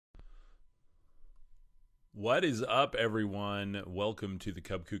What is up, everyone? Welcome to the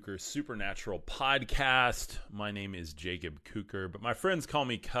Cub Kuker Supernatural Podcast. My name is Jacob Kuker, but my friends call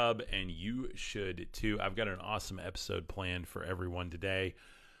me Cub, and you should too. I've got an awesome episode planned for everyone today.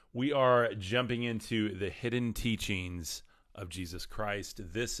 We are jumping into the hidden teachings of Jesus Christ.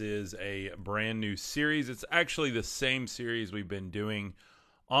 This is a brand new series. It's actually the same series we've been doing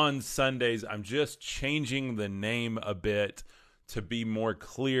on Sundays. I'm just changing the name a bit to be more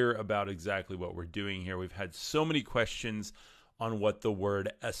clear about exactly what we're doing here. We've had so many questions on what the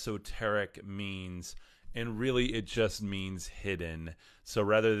word esoteric means, and really it just means hidden. So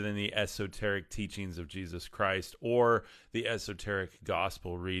rather than the esoteric teachings of Jesus Christ or the esoteric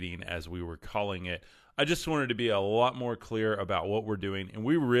gospel reading, as we were calling it, I just wanted to be a lot more clear about what we're doing, and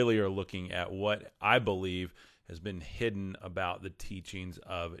we really are looking at what I believe has been hidden about the teachings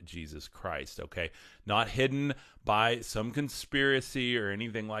of Jesus Christ, okay? Not hidden by some conspiracy or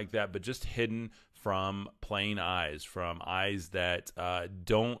anything like that, but just hidden from plain eyes, from eyes that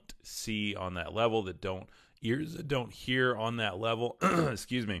don't see on that level, ears that don't hear on that level.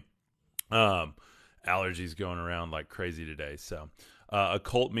 Excuse me. Allergies going around like crazy today. So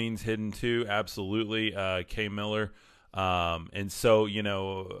occult means hidden too, absolutely. K. Miller. And so,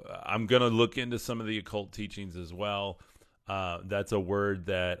 I'm going to look into some of the occult teachings as well. That's a word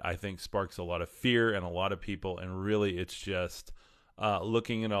that I think sparks a lot of fear in a lot of people. And really, it's just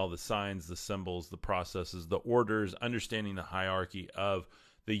looking at all the signs, the symbols, the processes, the orders, understanding the hierarchy of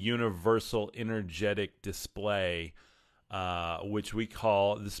the universal energetic display, which we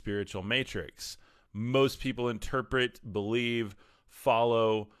call the spiritual matrix. Most people interpret, believe,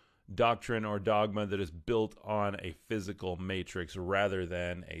 follow doctrine or dogma that is built on a physical matrix rather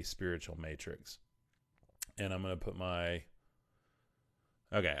than a spiritual matrix. And I'm going to put I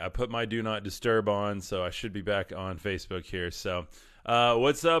put my do not disturb on, so I should be back on Facebook here. So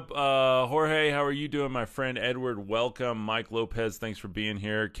what's up, Jorge? How are you doing, my friend? Edward, welcome. Mike Lopez, thanks for being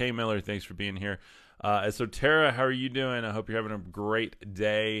here. K. Miller, thanks for being here. Esoterra, how are you doing? I hope you're having a great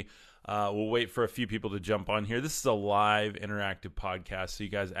day. We'll wait for a few people to jump on here. This is a live interactive podcast, so you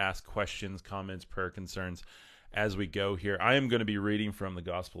guys ask questions, comments, prayer concerns as we go here. I am going to be reading from the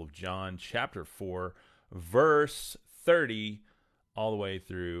Gospel of John, chapter 4, verse 30, all the way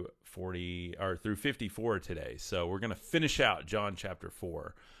through 54 today. So we're going to finish out John chapter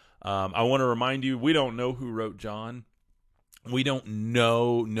 4. I want to remind you, we don't know who wrote John. We don't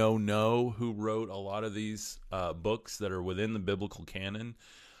know who wrote a lot of these books that are within the biblical canon.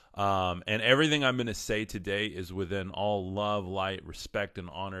 And everything I'm going to say today is within all love, light, respect, and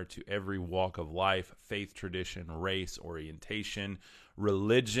honor to every walk of life, faith, tradition, race, orientation,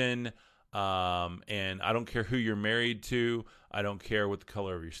 religion, and I don't care who you're married to. I don't care what the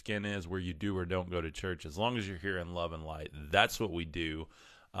color of your skin is, where you do or don't go to church. As long as you're here in love and light, that's what we do,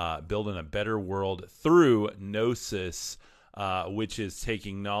 building a better world through gnosis, which is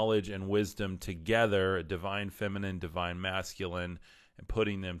taking knowledge and wisdom together, divine feminine, divine masculine, and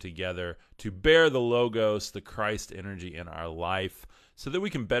putting them together to bear the logos, the Christ energy in our life, so that we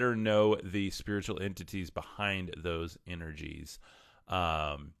can better know the spiritual entities behind those energies,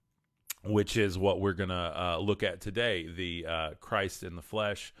 which is what we're going to look at today, the Christ in the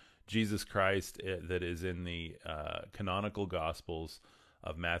flesh, Jesus Christ that is in the canonical Gospels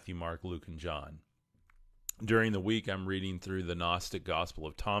of Matthew, Mark, Luke, and John. During the week, I'm reading through the Gnostic Gospel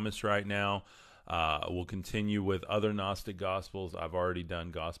of Thomas right now. We'll continue with other Gnostic Gospels. I've already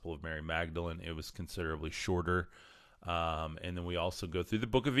done Gospel of Mary Magdalene. It was considerably shorter. And then we also go through the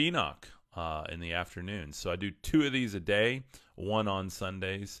Book of Enoch in the afternoon. So I do 2 of these a day, 1 on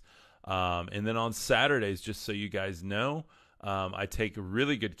Sundays. And then on Saturdays, just so you guys know, I take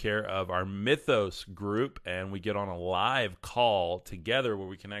really good care of our Mythos group, and we get on a live call together where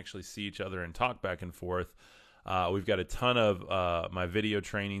we can actually see each other and talk back and forth. We've got a ton of my video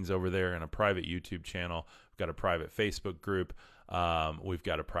trainings over there and a private YouTube channel. We've got a private Facebook group. We've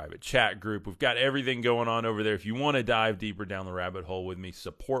got a private chat group. We've got everything going on over there. If you want to dive deeper down the rabbit hole with me,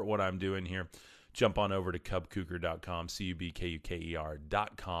 support what I'm doing here, jump on over to cubkuker.com,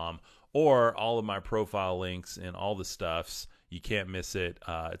 cubkuker.com, or all of my profile links and all the stuffs. You can't miss it.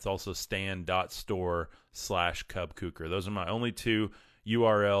 It's also stan.store/cubkuker. Those are my only 2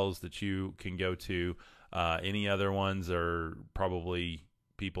 URLs that you can go to. Any other ones are probably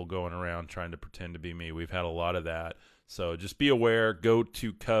people going around trying to pretend to be me. We've had a lot of that. So just be aware. Go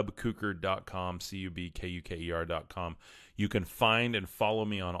to cubkuker.com, cubkuker.com. You can find and follow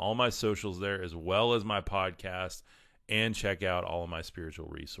me on all my socials there, as well as my podcast, and check out all of my spiritual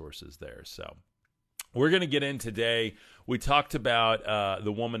resources there. So we're going to get in today. We talked about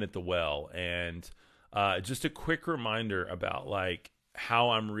the woman at the well, and just a quick reminder about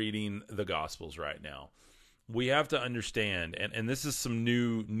how I'm reading the Gospels right now. we have to understand, and this is some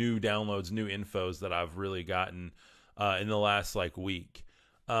new downloads, new infos that I've really gotten in the last like week.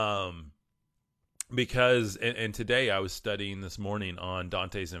 Because and today I was studying this morning on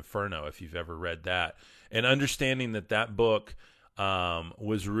Dante's Inferno, if you've ever read that, and understanding that book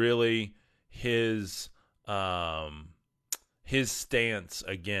was really his stance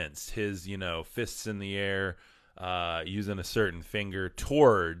against his, fists in the air, using a certain finger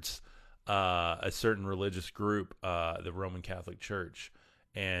towards a certain religious group, the Roman Catholic Church.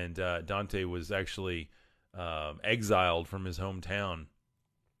 And Dante was actually exiled from his hometown.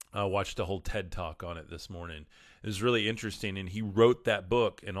 I watched a whole TED Talk on it this morning. It was really interesting, and he wrote that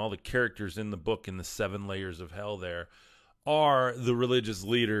book, and all the characters in the book in the 7 layers of hell there are the religious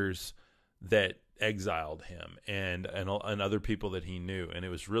leaders that exiled him and other people that he knew. And it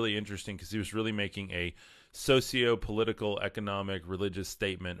was really interesting because he was really making a socio-political, economic, religious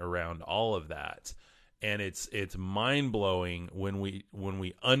statement around all of that. And it's mind-blowing when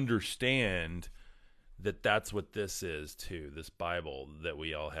we understand that that's what this is too, this Bible that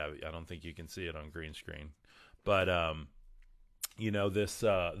we all have. I don't think you can see it on green screen, but this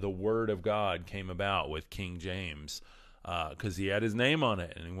the Word of God came about with King James because he had his name on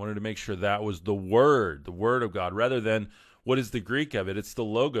it, and he wanted to make sure that was the Word of God, rather than what is the Greek of it. It's the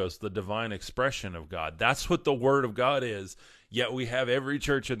Logos, the divine expression of God. That's what the Word of God is. Yet we have every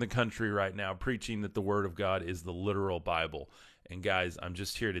church in the country right now preaching that the Word of God is the literal Bible. And guys, I'm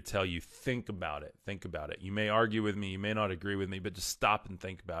just here to tell you, think about it. Think about it. You may argue with me, you may not agree with me, but just stop and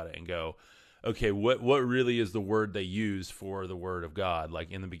think about it and go, okay, what really is the word they use for the Word of God?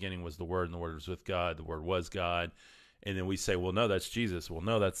 Like, in the beginning was the Word, and the Word was with God, the Word was God. And then we say, well, no, that's Jesus. Well,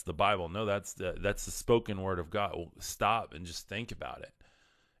 no, that's the Bible. No, that's the spoken Word of God. Well, stop and just think about it.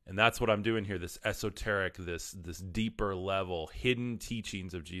 And that's what I'm doing here, this esoteric, this deeper level, hidden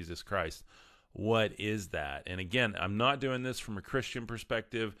teachings of Jesus Christ. What is that? And again, I'm not doing this from a Christian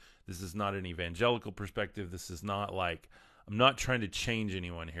perspective. This is not an evangelical perspective. This is not like, I'm not trying to change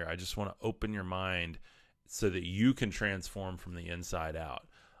anyone here. I just want to open your mind so that you can transform from the inside out.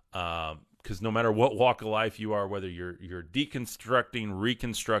 Because no matter what walk of life you are, whether you're deconstructing,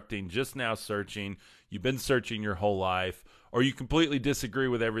 reconstructing, just now searching, you've been searching your whole life, or you completely disagree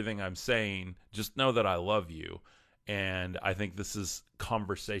with everything I'm saying, just know that I love you. And I think this is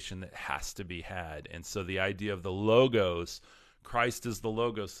conversation that has to be had. And so the idea of the Logos, Christ is the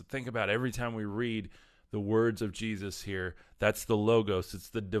Logos. So think about every time we read the words of Jesus here, that's the Logos. It's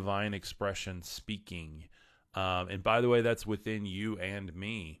the divine expression speaking. And by the way, that's within you and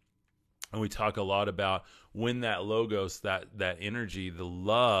me. And we talk a lot about when that Logos, that energy, the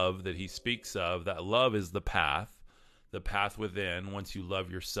love that he speaks of, that love is the path within. Once you love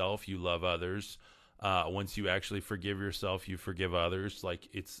yourself, you love others. Once you actually forgive yourself, you forgive others. Like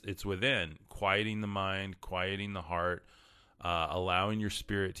it's within, quieting the mind, quieting the heart, allowing your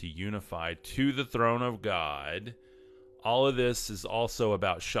spirit to unify to the throne of God. All of this is also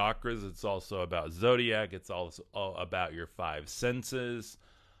about chakras. It's also about zodiac. It's also about your 5 senses.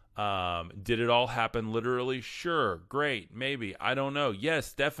 Did it all happen literally? Sure. Great. Maybe. I don't know.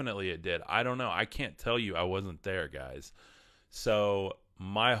 Yes, definitely it did. I don't know. I can't tell you. I wasn't there, guys. So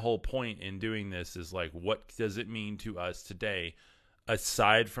my whole point in doing this is like, what does it mean to us today,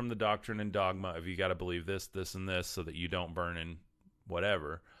 aside from the doctrine and dogma of you got to believe this, this, and this so that you don't burn in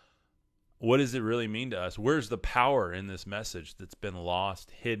whatever? What does it really mean to us? Where's the power in this message that's been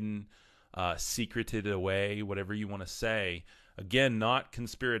lost, hidden, secreted away, whatever you want to say? Again, not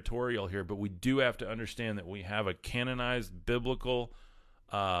conspiratorial here, but we do have to understand that we have a canonized biblical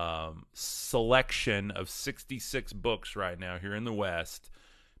selection of 66 books right now here in the West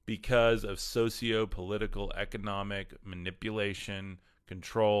because of socio-political, economic manipulation,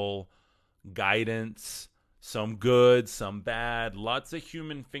 control, guidance, some good, some bad, lots of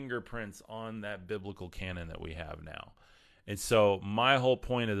human fingerprints on that biblical canon that we have now. And so my whole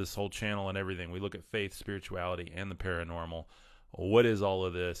point of this whole channel and everything, we look at faith, spirituality, and the paranormal. What is all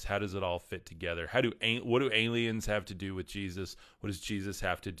of this? How does it all fit together? What do aliens have to do with Jesus? What does Jesus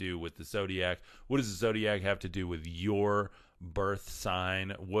have to do with the zodiac? What does the zodiac have to do with your birth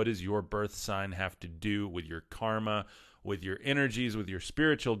sign? What does your birth sign have to do with your karma, with your energies, with your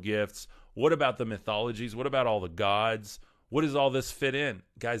spiritual gifts? What about the mythologies? What about all the gods? What does all this fit in?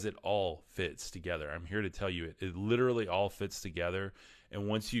 Guys, it all fits together. I'm here to tell you it literally all fits together. And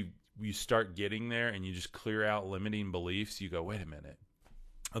once you start getting there and you just clear out limiting beliefs, you go, wait a minute.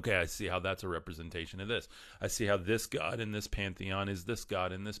 Okay, I see how that's a representation of this. I see how this God in this pantheon is this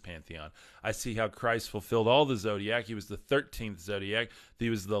God in this pantheon. I see how Christ fulfilled all the zodiac. He was the 13th zodiac. He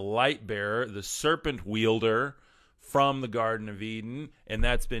was the light bearer, the serpent wielder from the Garden of Eden, and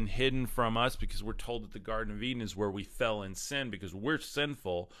that's been hidden from us because we're told that the Garden of Eden is where we fell in sin because we're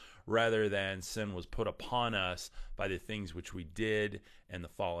sinful, rather than sin was put upon us by the things which we did and the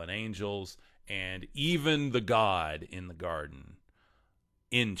fallen angels and even the God in the garden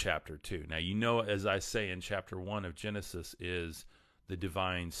in chapter 2. Now, you know, as I say in chapter 1 of Genesis, is the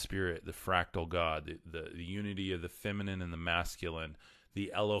divine spirit, the fractal God, the unity of the feminine and the masculine,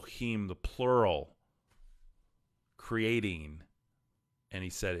 the Elohim, the plural, creating. And he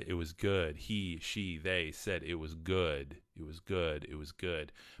said it was good. He, she, they said it was good. It was good. It was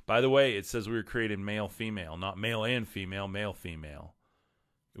good. By the way, it says we were created male, female, not male and female, male, female.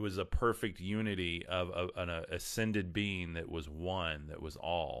 It was a perfect unity of an ascended being that was one, that was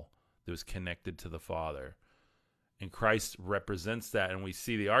all, that was connected to the Father. And Christ represents that. And we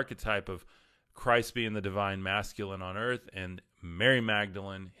see the archetype of Christ being the divine masculine on earth, and Mary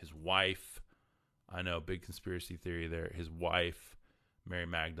Magdalene, his wife. I know, big conspiracy theory there. His wife, Mary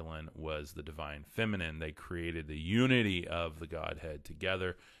Magdalene, was the divine feminine. They created the unity of the Godhead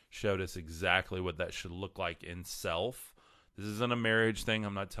together, showed us exactly what that should look like in self. This isn't a marriage thing.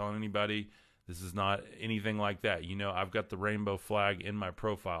 I'm not telling anybody. This is not anything like that. You know, I've got the rainbow flag in my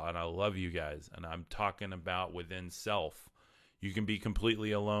profile, and I love you guys. And I'm talking about within self. You can be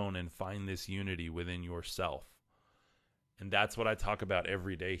completely alone and find this unity within yourself. And that's what I talk about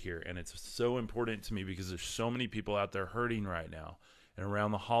every day here. And it's so important to me because there's so many people out there hurting right now. And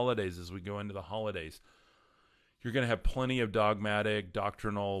around the holidays, as we go into the holidays, you're going to have plenty of dogmatic,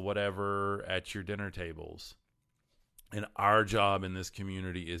 doctrinal, whatever at your dinner tables. And our job in this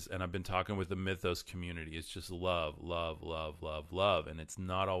community is, and I've been talking with the Mythos community, it's just love, love, love, love, love. And it's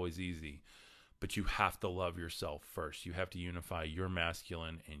not always easy, but you have to love yourself first. You have to unify your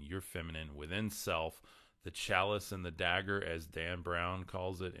masculine and your feminine within self. The chalice and the dagger, as Dan Brown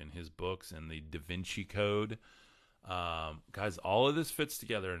calls it in his books, and the Da Vinci Code. Guys, all of this fits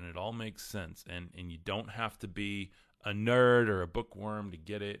together and it all makes sense. And you don't have to be a nerd or a bookworm to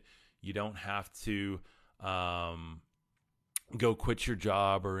get it. You don't have to go quit your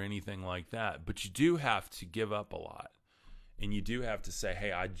job or anything like that. But you do have to give up a lot. And you do have to say,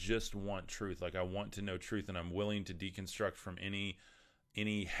 hey, I just want truth. Like, I want to know truth, and I'm willing to deconstruct from any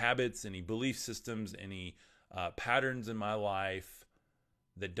habits, any belief systems, any patterns in my life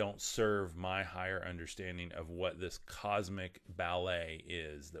that don't serve my higher understanding of what this cosmic ballet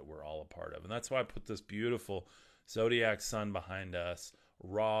is that we're all a part of. And that's why I put this beautiful zodiac sun behind us.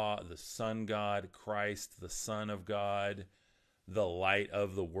 Ra, the sun god, Christ, the Son of God, the light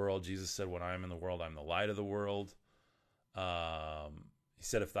of the world. Jesus said, when I am in the world, I'm the light of the world. He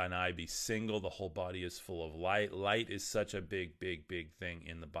said, if thine eye be single, the whole body is full of light. Light is such a big, big, big thing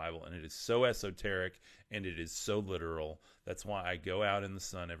in the Bible, and it is so esoteric, and it is so literal. That's why I go out in the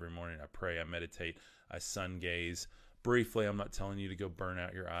sun every morning. I pray, I meditate, I sun gaze. Briefly, I'm not telling you to go burn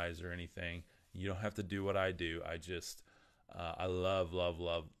out your eyes or anything. You don't have to do what I do. I just, I love, love,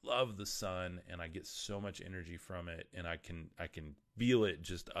 love, love the sun, and I get so much energy from it, and I can feel it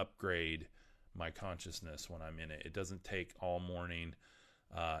just upgrade my consciousness when I'm in it. It doesn't take all morning.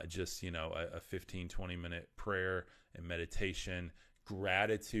 Just, you know, a 15, 20-minute prayer and meditation,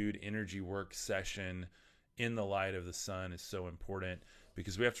 gratitude, energy work session in the light of the sun is so important,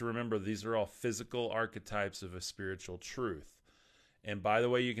 because we have to remember these are all physical archetypes of a spiritual truth. And by the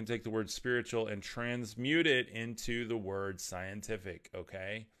way, you can take the word spiritual and transmute it into the word scientific,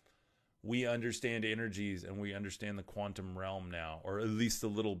 okay? We understand energies and we understand the quantum realm now, or at least a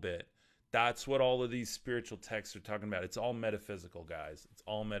little bit. That's what all of these spiritual texts are talking about. It's all metaphysical, guys. It's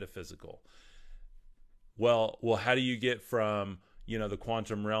all metaphysical. Well, how do you get from, you know, the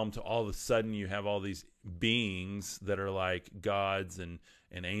quantum realm to all of a sudden you have all these beings that are like gods and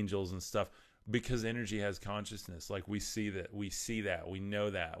angels and stuff? Because energy has consciousness. Like, we see that, we know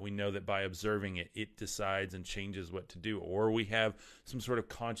that by observing it, it decides and changes what to do, or we have some sort of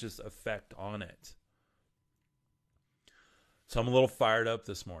conscious effect on it. So I'm a little fired up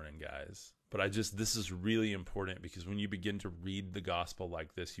this morning, guys. But this is really important, because when you begin to read the gospel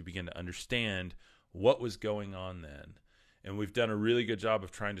like this, you begin to understand what was going on then. And we've done a really good job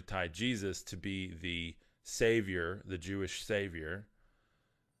of trying to tie Jesus to be the Savior, the Jewish Savior.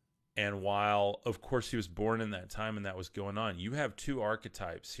 And while, of course, he was born in that time and that was going on, you have two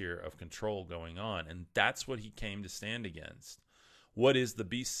archetypes here of control going on. And that's what he came to stand against. What is the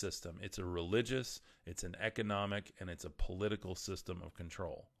beast system? It's a religious, it's an economic, and it's a political system of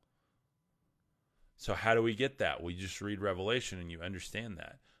control. So how do we get that? We just read Revelation and you understand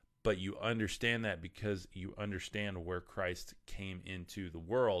that. But you understand that because you understand where Christ came into the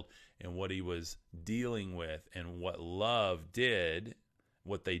world and what he was dealing with and what love did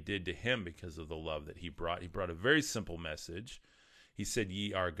what they did to him because of the love that he brought. He brought a very simple message. He said,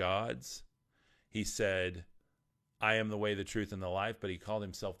 ye are gods. He said, I am the way, the truth, and the life, but he called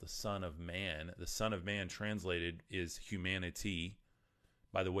himself the Son of Man. The Son of Man translated is humanity.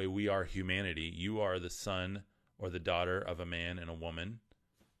 By the way, we are humanity. You are the son or the daughter of a man and a woman.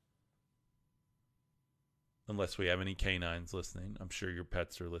 Unless we have any canines listening. I'm sure your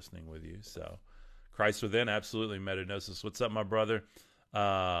pets are listening with you. So, Christ within, absolutely. Metagnosis. What's up, my brother?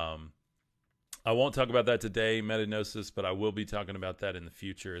 I won't talk about that today, metagnosis, but I will be talking about that in the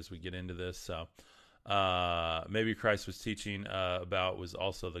future as we get into this. So, maybe Christ was teaching about was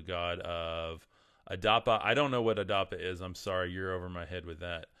also the God of Adapa. I don't know what Adapa is. I'm sorry, you're over my head with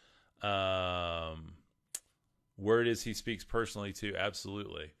that. Word is he speaks personally to.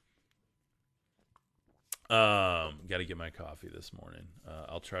 Absolutely. Got to get my coffee this morning.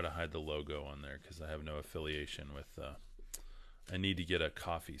 I'll try to hide the logo on there because I have no affiliation with. I need to get a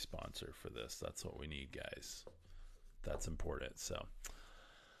coffee sponsor for this. That's what we need, guys. That's important. So,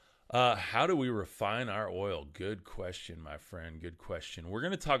 how do we refine our oil? Good question, my friend. Good question. We're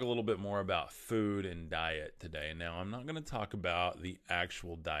going to talk a little bit more about food and diet today. Now, I'm not going to talk about the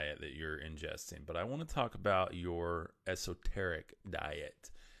actual diet that you're ingesting, but I want to talk about your esoteric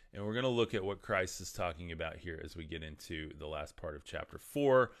diet. And we're going to look at what Christ is talking about here as we get into the last part of chapter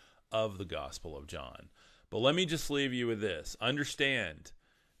 4 of the Gospel of John. But let me just leave you with this. Understand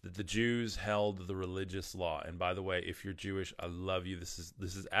that the Jews held the religious law. And by the way, if you're Jewish, I love you. This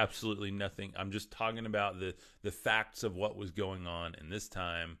is absolutely nothing. I'm just talking about the facts of what was going on in this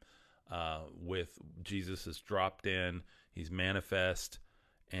time with Jesus has dropped in. He's manifest,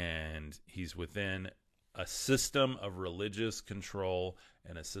 and he's within a system of religious control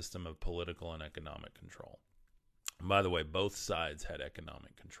and a system of political and economic control. And by the way, both sides had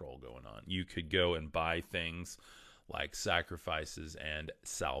economic control going on. You could go and buy things like sacrifices and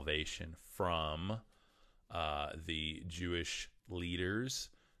salvation from the Jewish leaders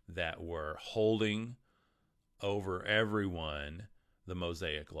that were holding over everyone the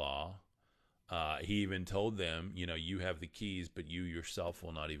Mosaic law. He even told them, you have the keys, but you yourself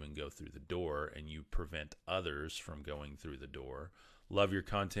will not even go through the door, and you prevent others from going through the door. Love your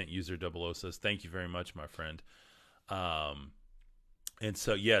content, user 00 says. Thank you very much, my friend. And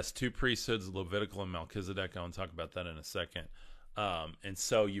so, yes, two priesthoods, Levitical and Melchizedek. I'll talk about that in a second. And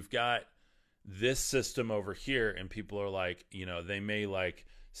so you've got this system over here, and people are like, they may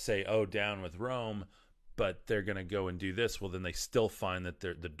say, oh, down with Rome, but they're going to go and do this. Well, then they still find that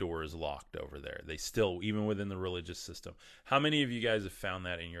the door is locked over there. They still, even within the religious system. How many of you guys have found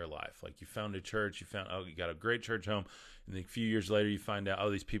that in your life? Like you found a church, you got a great church home, and then a few years later you find out, oh,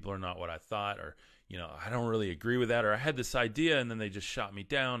 these people are not what I thought, or, I don't really agree with that, or I had this idea and then they just shot me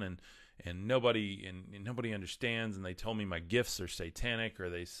down and nobody understands, and they told me my gifts are satanic, or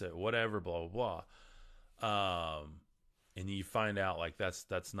they said whatever, blah, blah, blah. And you find out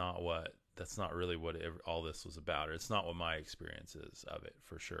that's not really what all this was about, or it's not what my experience is of it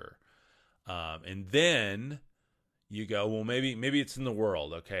for sure. And then you go, well, maybe it's in the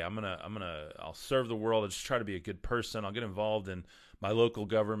world. Okay, I'll serve the world. I'll just try to be a good person. I'll get involved in my local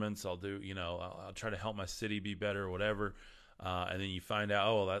governments. I'll do, I'll try to help my city be better, or whatever. And then you find out,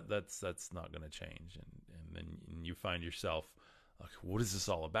 oh, that's not going to change. And then you find yourself like, what is this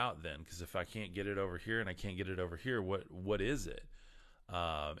all about then? Because if I can't get it over here and I can't get it over here, what is it?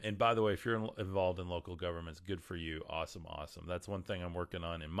 And by the way, if you're involved in local governments, good for you. Awesome. That's one thing I'm working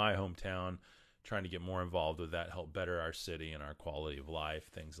on in my hometown, trying to get more involved with that, help better our city and our quality of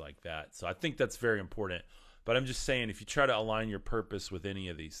life, things like that. So I think that's very important. But I'm just saying, if you try to align your purpose with any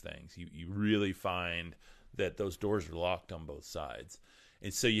of these things, you really find that those doors are locked on both sides.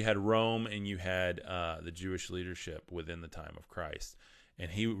 And so you had Rome and you had the Jewish leadership within the time of Christ. And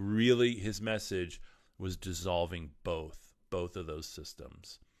his message was dissolving both of those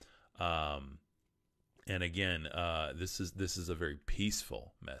systems. And again, this is a very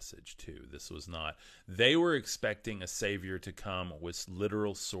peaceful message too. This was not, they were expecting a savior to come with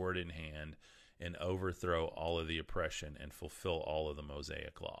literal sword in hand and overthrow all of the oppression and fulfill all of the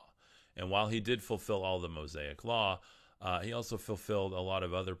Mosaic law. And while he did fulfill all the Mosaic law, he also fulfilled a lot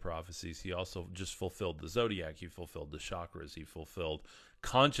of other prophecies. He also just fulfilled the zodiac. He fulfilled the chakras. He fulfilled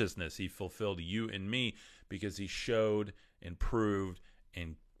consciousness. He fulfilled you and me, because he showed and proved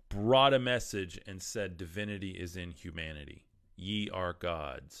and brought a message and said divinity is in humanity. Ye are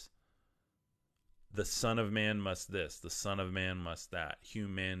gods. The Son of Man must this. The Son of Man must that.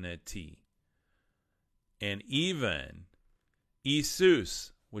 Humanity. And even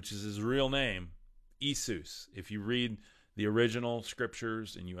Jesus, which is his real name, Jesus. If you read the original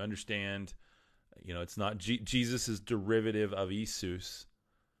scriptures and you understand, it's not Jesus is derivative of Jesus.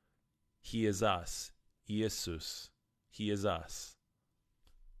 He is us. Jesus. He is us.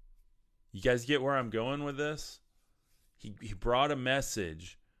 You guys get where I'm going with this? He brought a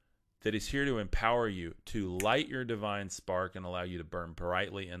message that is here to empower you, to light your divine spark and allow you to burn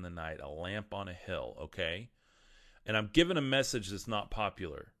brightly in the night, a lamp on a hill, okay? And I'm giving a message that's not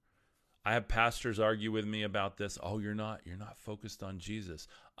popular. I have pastors argue with me about this. Oh, you're not focused on Jesus.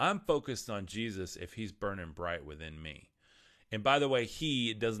 I'm focused on Jesus if he's burning bright within me. And by the way,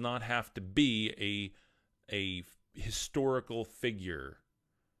 he does not have to be a historical figure.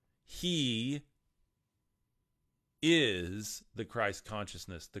 He is the Christ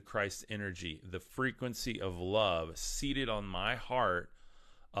consciousness, the Christ energy, the frequency of love seated on my heart,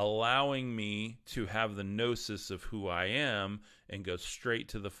 allowing me to have the gnosis of who I am and go straight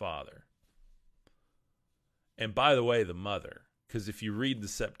to the Father. And by the way, the Mother, because if you read the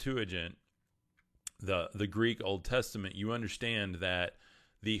Septuagint, the Greek Old Testament, you understand that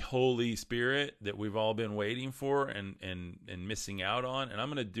the Holy Spirit that we've all been waiting for and missing out on, and I'm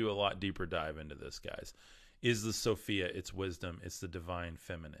going to do a lot deeper dive into this, guys, is the Sophia. It's wisdom. It's the divine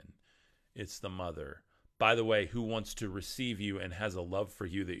feminine. It's the Mother. By the way, who wants to receive you and has a love for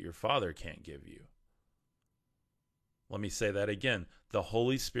you that your Father can't give you. Let me say that again. The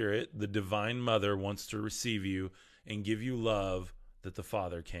Holy Spirit, the Divine Mother, wants to receive you and give you love that the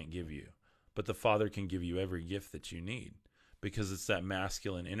Father can't give you. But the Father can give you every gift that you need because it's that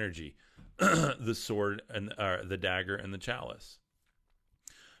masculine energy. The sword, and the dagger, and the chalice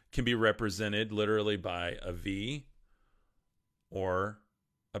can be represented literally by a V or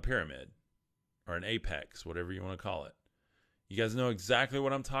a pyramid or an apex, whatever you want to call it. You guys know exactly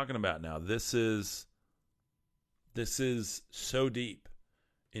what I'm talking about now. This is so deep,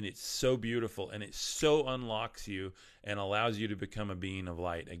 and it's so beautiful, and it so unlocks you and allows you to become a being of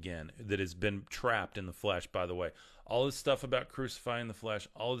light again that has been trapped in the flesh. By the way, all this stuff about crucifying the flesh,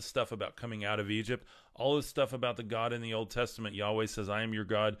 all this stuff about coming out of Egypt, all this stuff about the God in the Old Testament, Yahweh says, I am your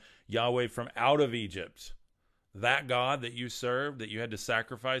God, Yahweh from out of Egypt. That God that you served, that you had to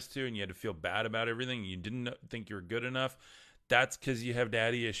sacrifice to, and you had to feel bad about everything, you didn't think you were good enough, that's because you have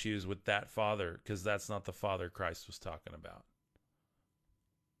daddy issues with that Father, because that's not the Father Christ was talking about.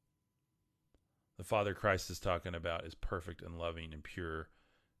 The Father Christ is talking about is perfect and loving and pure,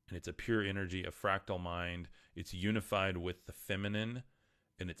 and it's a pure energy, a fractal mind. It's unified with the feminine,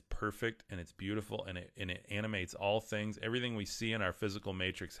 and it's perfect, and it's beautiful, and it animates all things. Everything we see in our physical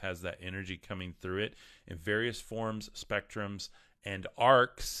matrix has that energy coming through it in various forms, spectrums, and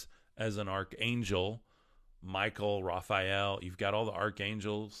arcs. As an archangel, Michael, Raphael, you've got all the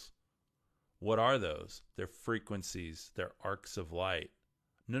archangels. What are those? They're frequencies. They're arcs of light.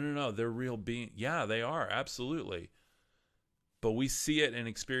 No, they're real beings. Yeah, they are, absolutely. But we see it and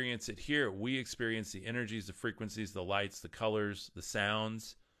experience it here. We experience the energies, the frequencies, the lights, the colors, the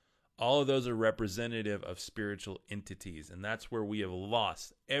sounds. All of those are representative of spiritual entities, and that's where we have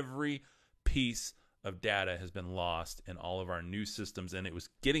lost. Every piece of data has been lost in all of our new systems, and it was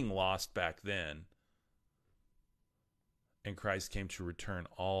getting lost back then. And Christ came to return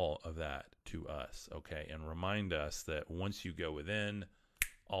all of that to us, okay, and remind us that once you go within,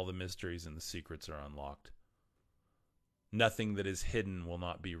 all the mysteries and the secrets are unlocked. Nothing that is hidden will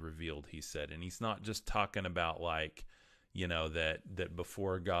not be revealed, he said. And he's not just talking about like, you know, that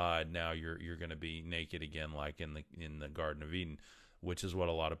before God now you're going to be naked again, like in the Garden of Eden, which is what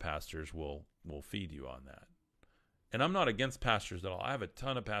a lot of pastors will feed you on that. And I'm not against pastors at all. I have a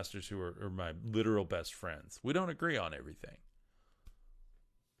ton of pastors who are my literal best friends. We don't agree on everything.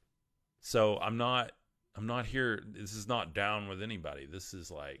 So I'm not here. This is not down with anybody. This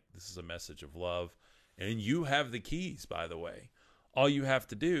is a message of love. And you have the keys, by the way. All you have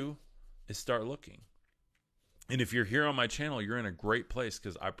to do is start looking. And if you're here on my channel, you're in a great place,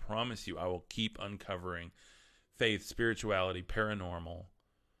 because I promise you I will keep uncovering faith, spirituality, paranormal.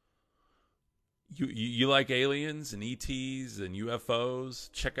 You like aliens and ETs and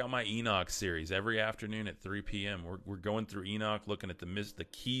UFOs? Check out my Enoch series every afternoon at 3 p.m. We're going through Enoch, looking at the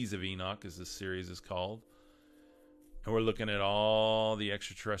keys of Enoch, as this series is called. And we're looking at all the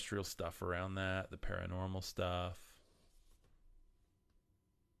extraterrestrial stuff around that, the paranormal stuff.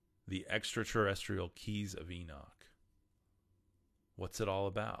 The extraterrestrial keys of Enoch. What's it all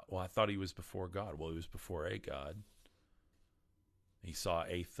about? Well, I thought he was before God. Well, he was before a God. He saw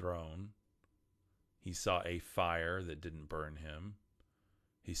a throne. He saw a fire that didn't burn him.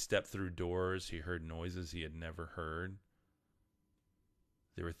 He stepped through doors. He heard noises he had never heard.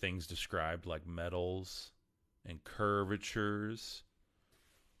 There were things described like metals and curvatures.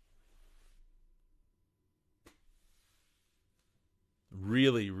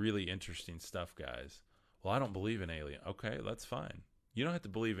 Really, really interesting stuff, guys. Well, I don't believe in alien. Okay, that's fine. You don't have to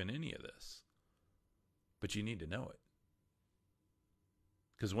believe in any of this, but you need to know it.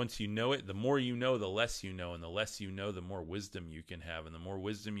 Because once you know it, the more you know, the less you know. And the less you know, the more wisdom you can have. And the more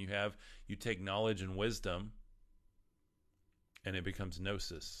wisdom you have, you take knowledge and wisdom, and it becomes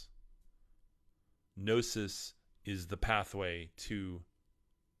gnosis. Gnosis is the pathway to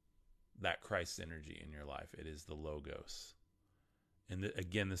that Christ energy in your life. It is the logos. And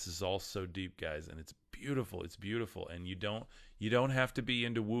again, this is all so deep, guys, and it's beautiful. It's beautiful. And you don't have to be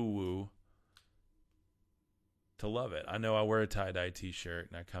into woo-woo to love it. I know I wear a tie-dye t-shirt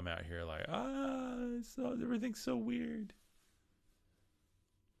and I come out here like, everything's so weird.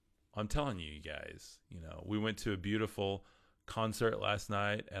 I'm telling you guys, we went to a beautiful concert last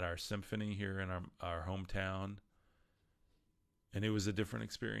night at our symphony here in our hometown. And it was a different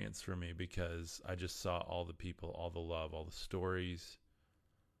experience for me because I just saw all the people, all the love, all the stories.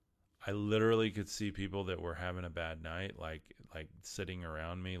 I literally could see people that were having a bad night, like sitting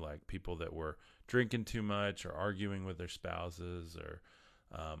around me, like people that were drinking too much or arguing with their spouses, or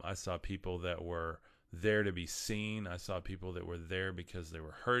I saw people that were there to be seen. I saw people that were there because they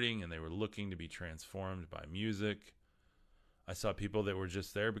were hurting and they were looking to be transformed by music. I saw people that were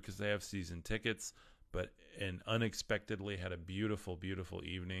just there because they have season tickets, and unexpectedly had a beautiful, beautiful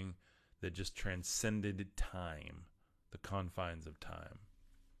evening that just transcended time, the confines of time.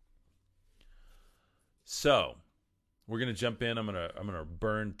 So, we're going to jump in. I'm going to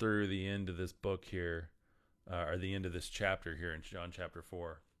burn through the end of this book here, or the end of this chapter here in John chapter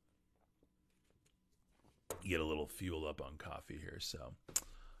 4. Get a little fuel up on coffee here. So,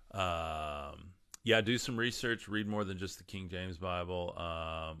 do some research. Read more than just the King James Bible.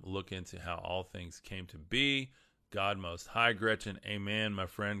 Look into how all things came to be. God Most High, Gretchen. Amen, my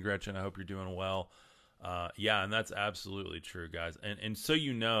friend Gretchen. I hope you're doing well. And that's absolutely true, guys. And so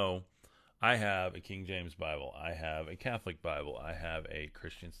I have a King James Bible. I have a Catholic Bible. I have a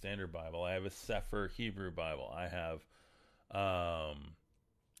Christian Standard Bible. I have a Sefer Hebrew Bible. I have an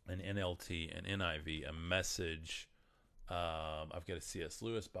NLT, an NIV, a Message. I've got a C.S.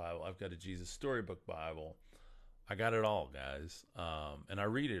 Lewis Bible. I've got a Jesus Storybook Bible. I got it all, guys. And I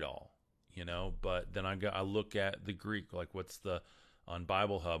read it all, but then I look at the Greek, like on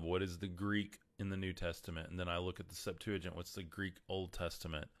Bible Hub, what is the Greek in the New Testament? And then I look at the Septuagint, what's the Greek Old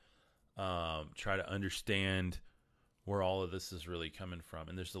Testament? Try to understand where all of this is really coming from.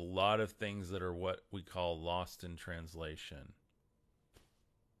 And there's a lot of things that are what we call lost in translation.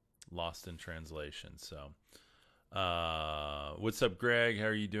 So, what's up, Greg? How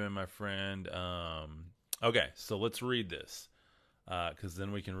are you doing, my friend? Okay, so let's read this, because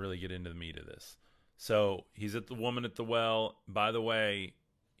then we can really get into the meat of this. So he's at the woman at the well. By the way,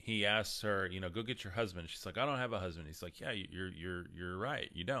 he asks her, go get your husband. She's like, I don't have a husband. He's like, yeah, you're right,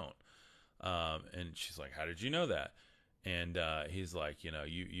 you don't. And she's like, how did you know that? And he's like,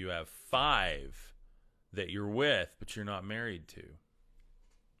 you have 5 that you're with, but you're not married to.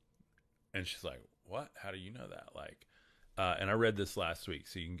 And she's like, what? How do you know that? And I read this last week,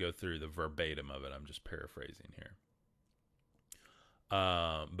 so you can go through the verbatim of it. I'm just paraphrasing here.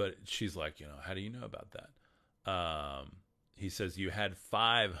 But she's like, how do you know about that? He says, you had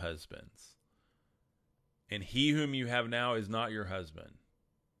 5 husbands, and he whom you have now is not your husband.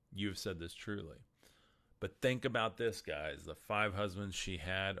 You have said this truly. But think about this, guys. The 5 husbands she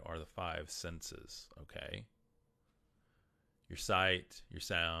had are the 5 senses, okay? Your sight, your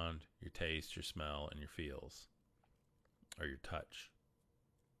sound, your taste, your smell, and your feels, or your touch.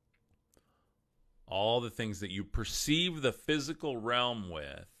 All the things that you perceive the physical realm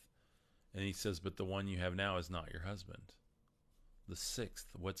with. And he says, but the one you have now is not your husband. The 6th,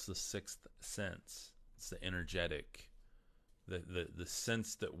 what's the 6th sense? It's the energetic. The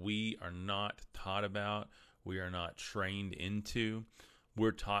sense that we are not taught about, we are not trained into.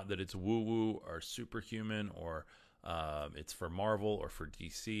 We're taught that it's woo-woo or superhuman, or it's for Marvel or for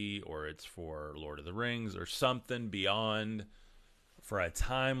DC, or it's for Lord of the Rings or something beyond, for a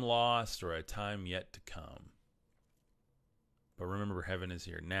time lost or a time yet to come. But remember, heaven is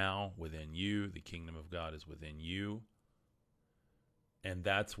here now within you. The kingdom of God is within you. And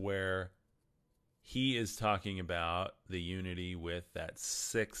that's where he is talking about the unity with that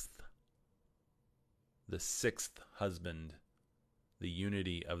 6th, the 6th husband, the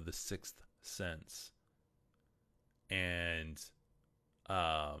unity of the 6th sense. And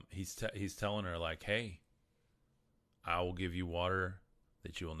he's telling her, like, hey, I will give you water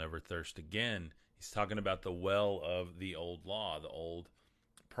that you will never thirst again. He's talking about the well of the old law, the old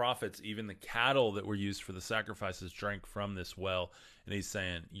prophets, even the cattle that were used for the sacrifices drank from this well. And he's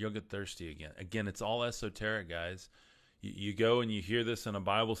saying, you'll get thirsty again. Again, it's all esoteric, guys. You go and you hear this in a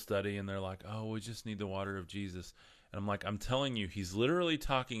Bible study, and they're like, oh, we just need the water of Jesus. And I'm like, I'm telling you, he's literally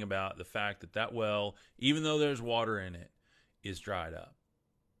talking about the fact that that well, even though there's water in it, is dried up.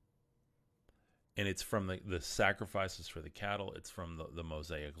 And it's from the sacrifices for the cattle. It's from the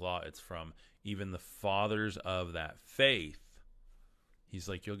Mosaic law. It's from even the fathers of that faith. He's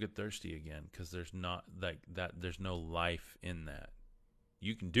like, you'll get thirsty again because there's not like that. There's no life in that.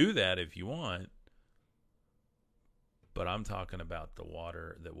 You can do that if you want. But I'm talking about the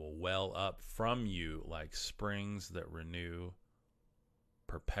water that will well up from you like springs that renew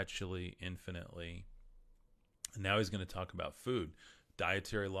perpetually, infinitely. And now he's going to talk about food.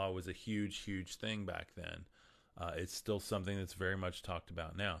 Dietary law was a huge, huge thing back then. It's still something that's very much talked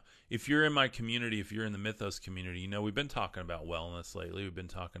about now. If you're in my community, if you're in the Mythos community, you know, we've been talking about wellness lately. We've been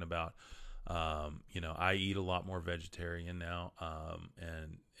talking about, I eat a lot more vegetarian now,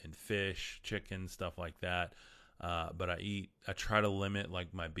 and fish, chicken, stuff like that. But I try to limit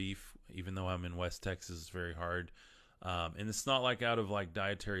like my beef, even though I'm in West Texas, it's very hard. And it's not like out of like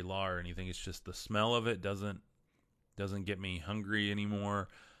dietary law or anything. It's just the smell of it doesn't get me hungry anymore.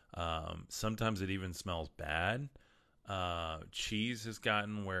 Sometimes it even smells bad. Cheese has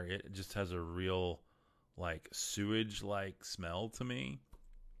gotten where it just has a real like sewage like smell to me.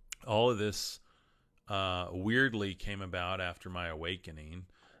 All of this weirdly came about after my awakening.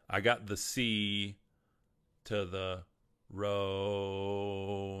 I got the C to the Rona.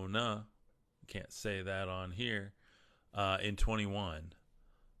 Can't say that on here. In 21.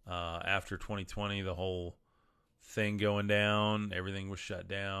 After 2020, the whole thing going down, everything was shut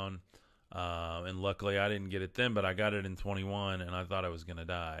down. And luckily I didn't get it then, but I got it in 21 and I thought I was going to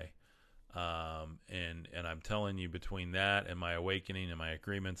die. And I'm telling you, between that and my awakening and my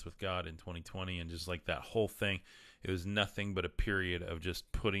agreements with God in 2020 and just like that whole thing, it was nothing but a period of just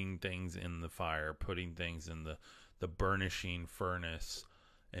putting things in the fire, putting things in the burnishing furnace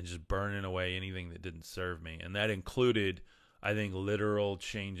and just burning away anything that didn't serve me. And that included, I think, literal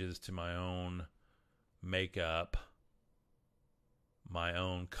changes to my own makeup, my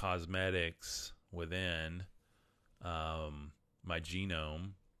own cosmetics within my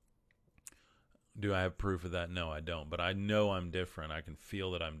genome. Do I have proof of that? No, I don't. But I know I'm different. I can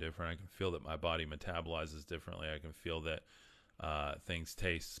feel that I'm different. I can feel that my body metabolizes differently. I can feel that things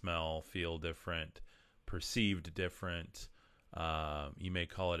taste, smell, feel different, perceived different. You may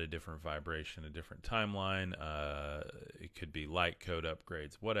call it a different vibration, a different timeline. It could be light code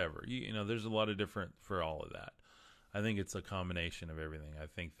upgrades, whatever. You know, there's a lot of different for all of that. I think it's a combination of everything. I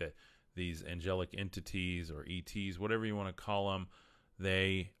think that these angelic entities or ETs, whatever you want to call them,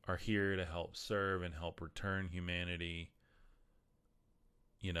 they are here to help serve and help return humanity.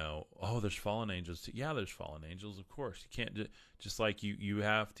 You know, oh, there's fallen angels too. Yeah, there's fallen angels, of course. You can't just like you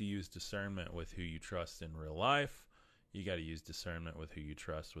have to use discernment with who you trust in real life. You got to use discernment with who you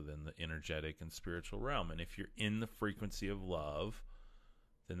trust within the energetic and spiritual realm. And if you're in the frequency of love,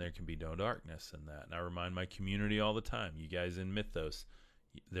 then there can be no darkness in that. And I remind my community all the time, you guys in Mythos,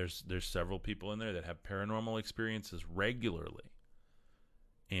 there's several people in there that have paranormal experiences regularly.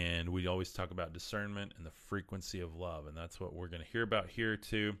 And we always talk about discernment and the frequency of love. And that's what we're going to hear about here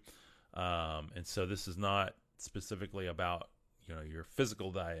too. And so this is not specifically about, you know, your physical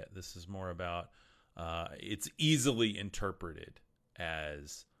diet. This is more about, it's easily interpreted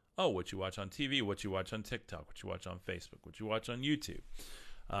as, oh, what you watch on TV, what you watch on TikTok, what you watch on Facebook, what you watch on YouTube,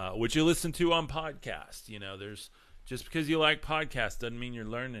 what you listen to on podcasts. You know, there's just because you like podcasts doesn't mean you're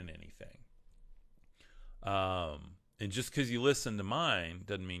learning anything. And just because you listen to mine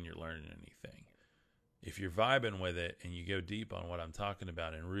doesn't mean you're learning anything. If you're vibing with it and you go deep on what I'm talking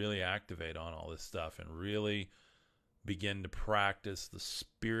about and really activate on all this stuff and really begin to practice the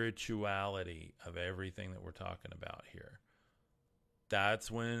spirituality of everything that we're talking about here,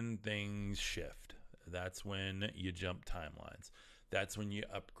 that's when things shift. That's when you jump timelines. That's when you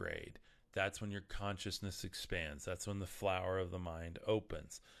upgrade. That's when your consciousness expands. That's when the flower of the mind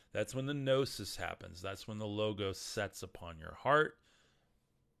opens. That's when the gnosis happens. That's when the logos sets upon your heart.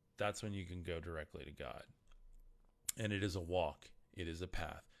 That's when you can go directly to God. And it is a walk. It is a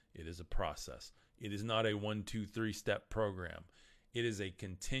path. It is a process. It is not a 1, 2, 3 step program. It is a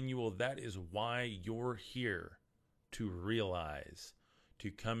continual. That is why you're here, to realize,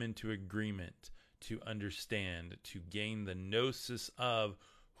 to come into agreement, to understand, to gain the gnosis of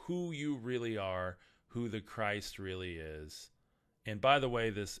who you really are, who the Christ really is. And by the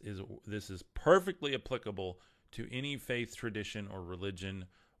way, this is perfectly applicable to any faith, tradition, or religion,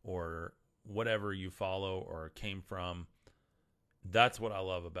 or whatever you follow or came from. That's what I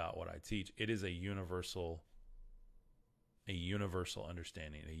love about what I teach. It is a universal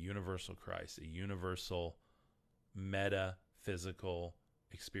understanding, a universal Christ, a universal metaphysical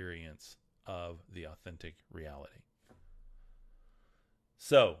experience of the authentic reality.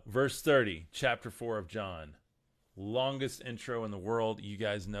 So, verse 30, chapter 4 of John. Longest intro in the world. You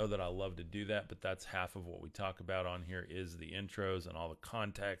guys know that I love to do that, but that's half of what we talk about on here is the intros and all the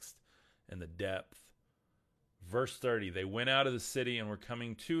context and the depth. Verse 30, they went out of the city and were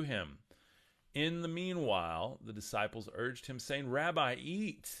coming to him. In the meanwhile, the disciples urged him, saying, Rabbi,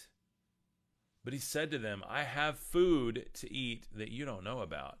 eat. But he said to them, I have food to eat that you don't know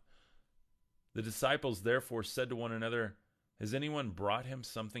about. The disciples therefore said to one another, has anyone brought him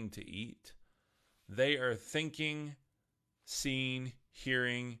something to eat? They are thinking, seeing,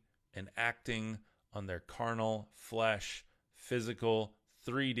 hearing, and acting on their carnal, flesh, physical,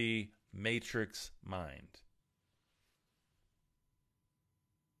 3D, matrix mind.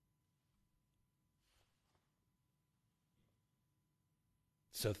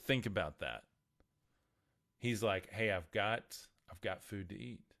 So think about that. He's like, hey, I've got food to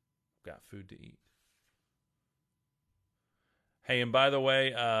eat. I've got food to eat. Hey, and by the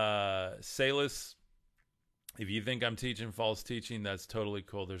way, Salis, if you think I'm teaching false teaching, that's totally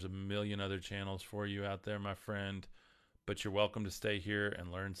cool. There's a million other channels for you out there, my friend. But you're welcome to stay here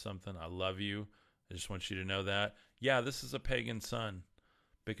and learn something. I love you. I just want you to know that. Yeah, this is a pagan sun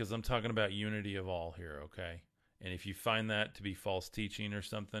because I'm talking about unity of all here, okay? And if you find that to be false teaching or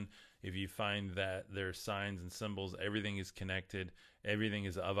something, if you find that there's signs and symbols, everything is connected, everything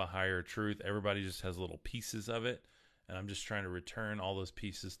is of a higher truth, everybody just has little pieces of it, and I'm just trying to return all those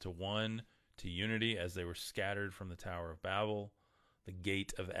pieces to one, to unity, as they were scattered from the Tower of Babel, the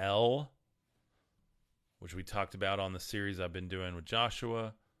Gate of El, which we talked about on the series I've been doing with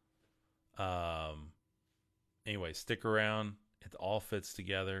Joshua. Anyway, stick around. It all fits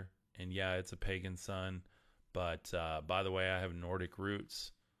together. And yeah, it's a pagan sun. But by the way, I have Nordic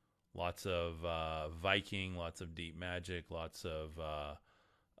roots. Lots of Viking, lots of deep magic, lots of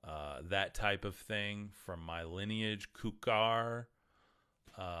that type of thing from my lineage, Kuker.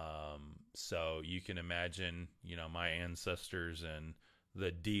 So you can imagine, my ancestors and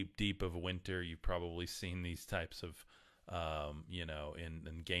the deep of winter. You've probably seen these types of,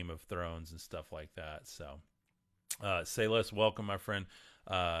 in Game of Thrones and stuff like that. So, say less. Welcome, my friend.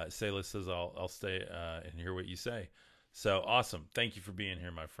 Say less says I'll stay and hear what you say. So awesome. Thank you for being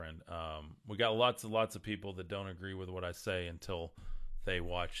here, my friend. We got lots of people that don't agree with what I say until they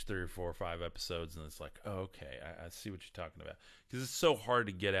watch 3 or 4 or 5 episodes, and it's like, oh, okay, I see what you're talking about. Because it's so hard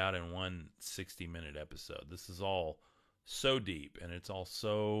to get out in one 60-minute episode. This is all so deep, and it's all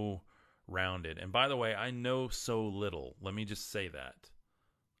so rounded. And by the way, I know so little. Let me just say that.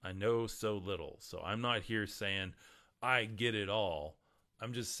 I know so little. So I'm not here saying I get it all.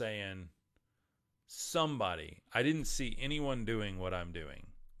 I'm just saying somebody. I didn't see anyone doing what I'm doing.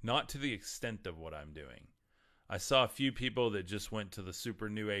 Not to the extent of what I'm doing. I saw a few people that just went to the super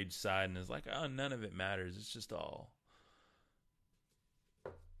new age side and is like, oh, none of it matters. It's just all.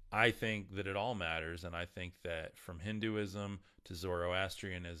 I think that it all matters, and I think that from Hinduism to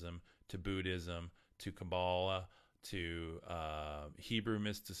Zoroastrianism to Buddhism to Kabbalah to Hebrew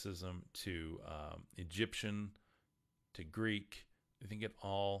mysticism to Egyptian to Greek, I think it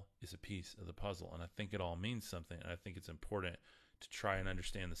all is a piece of the puzzle, and I think it all means something, and I think it's important to try and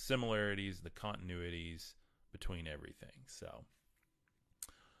understand the similarities, the continuities between everything. So,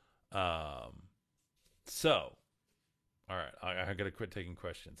 all right, I gotta quit taking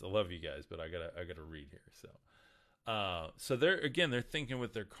questions. I love you guys, but I gotta read here. So they're thinking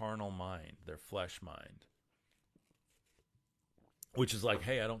with their carnal mind, their flesh mind, which is like,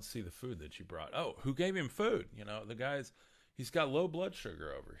 hey, I don't see the food that you brought. Oh, who gave him food? The guy's he's got low blood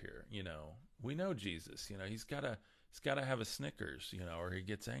sugar over here. We know Jesus. He's gotta have a Snickers. Or he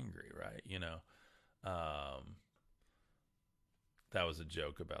gets angry, right? That was a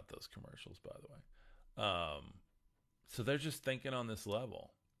joke about those commercials, by the way. So they're just thinking on this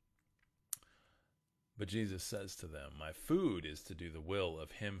level. But Jesus says to them, my food is to do the will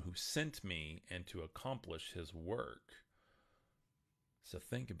of him who sent me and to accomplish his work. So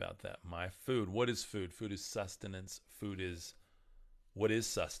think about that. My food. What is food? Food is sustenance. What is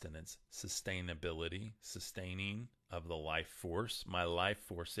sustenance? Sustainability, sustaining of the life force. My life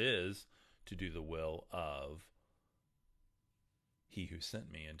force is to do the will of he who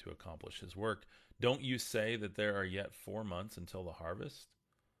sent me and to accomplish his work. Don't you say that there are yet 4 months until the harvest?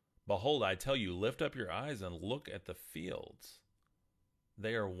 Behold, I tell you, lift up your eyes and look at the fields.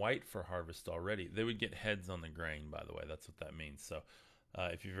 They are white for harvest already. They would get heads on the grain, by the way. That's what that means. So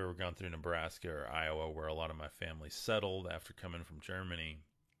if you've ever gone through Nebraska or Iowa, where a lot of my family settled after coming from Germany,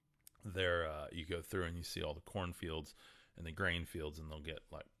 there you go through and you see all the cornfields and the grain fields, and they'll get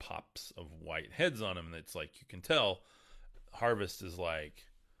like pops of white heads on them. And it's like, you can tell harvest is like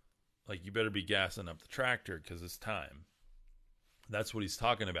you better be gassing up the tractor because it's time. That's what he's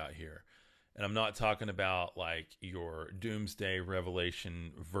talking about here. And I'm not talking about like your doomsday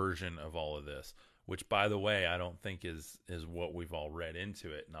revelation version of all of this, which, by the way, I don't think is what we've all read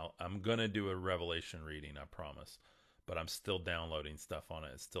into it. Now, I'm going to do a revelation reading, I promise, but I'm still downloading stuff on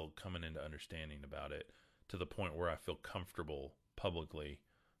it. It's still coming into understanding about it to the point where I feel comfortable publicly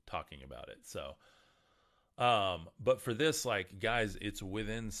talking about it. So, but for this, like, guys, it's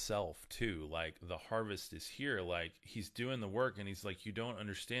within self too. Like, the harvest is here. Like, he's doing the work, and he's like, you don't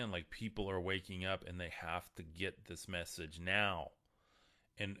understand. Like, people are waking up, and they have to get this message now.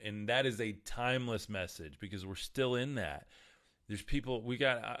 And that is a timeless message, because we're still in that. There's people, we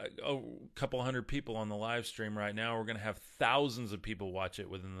got a couple hundred people on the live stream right now. We're going to have thousands of people watch it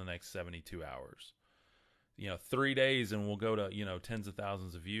within the next 72 hours. 3 days, and we'll go to, tens of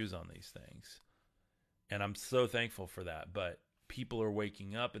thousands of views on these things. And I'm so thankful for that. But people are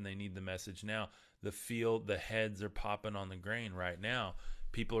waking up, and they need the message now. The heads are popping on the grain right now.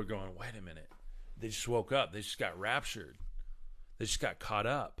 People are going, wait a minute. They just woke up. They just got raptured. They just got caught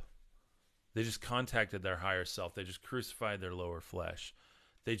up. They just contacted their higher self. They just crucified their lower flesh.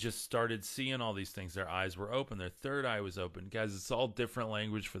 They just started seeing all these things. Their eyes were open. Their third eye was open. Guys, it's all different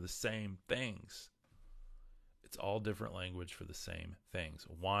language for the same things. It's all different language for the same things.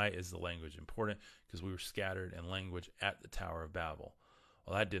 Why is the language important? Because we were scattered in language at the Tower of Babel.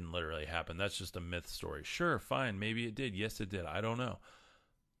 Well, that didn't literally happen. That's just a myth story. Sure, fine. Maybe it did. Yes, it did. I don't know.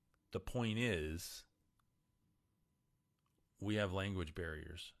 The point is, we have language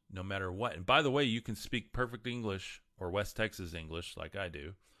barriers no matter what. And by the way, you can speak perfect English or West Texas English like I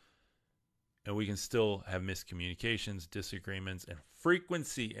do, and we can still have miscommunications, disagreements, and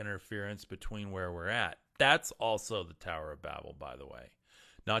frequency interference between where we're at. That's also the Tower of Babel, by the way.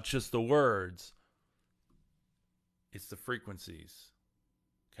 Not just the words, it's the frequencies.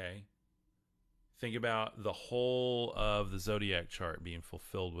 Okay? Think about the whole of the zodiac chart being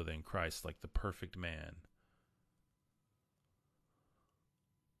fulfilled within Christ, like the perfect man.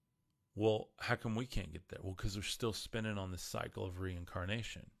 Well, how come we can't get there? Well, because we're still spinning on this cycle of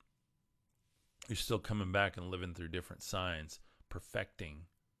reincarnation. You're still coming back and living through different signs, perfecting,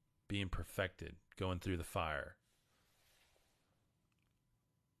 being perfected, going through the fire.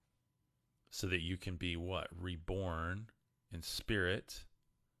 So that you can be what? Reborn in spirit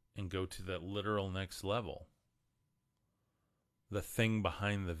and go to that literal next level. The thing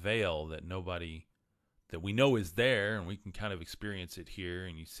behind the veil that we know is there, and we can kind of experience it here,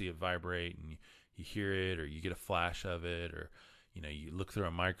 and you see it vibrate, and you hear it, or you get a flash of it, or you look through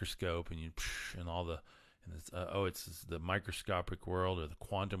a microscope, and it's the microscopic world or the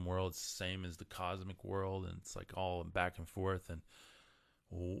quantum world. It's the same as the cosmic world, and it's like all back and forth. And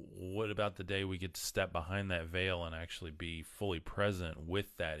what about the day we get to step behind that veil and actually be fully present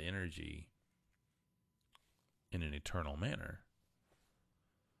with that energy in an eternal manner?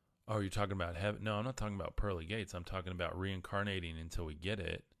 Oh, you're talking about heaven? No, I'm not talking about pearly gates. I'm talking about reincarnating until we get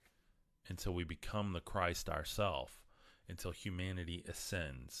it, until we become the Christ ourselves, until humanity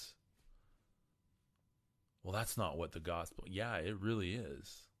ascends. Well, that's not what the gospel. Yeah, it really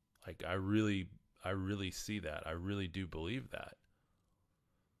is. Like, I really see that. I really do believe that.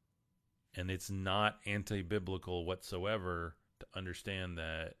 And it's not anti-biblical whatsoever to understand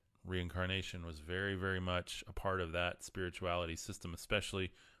that reincarnation was very, very much a part of that spirituality system,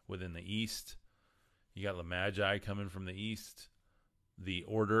 especially within the East. You got the Magi coming from the East, the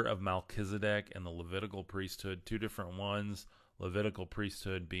order of Melchizedek and the Levitical priesthood, two different ones. Levitical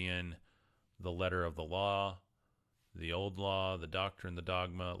priesthood being the letter of the law, the old law, the doctrine, the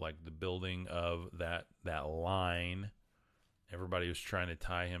dogma, like the building of that line. Everybody was trying to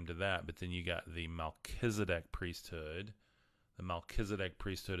tie him to that. But then you got the Melchizedek priesthood. The Melchizedek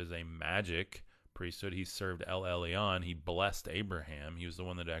priesthood is a magic priesthood. He served El Elyon. He blessed Abraham. He was the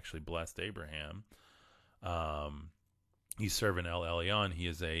one that actually blessed Abraham. He's serving El Elyon. He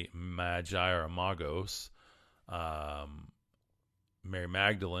is a magi or a magos. Mary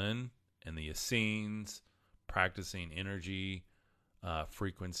Magdalene and the Essenes, practicing energy,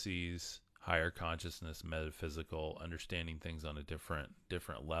 frequencies, higher consciousness, metaphysical, understanding things on a different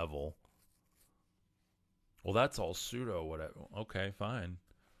level. Well, that's all pseudo. Whatever. Okay, fine.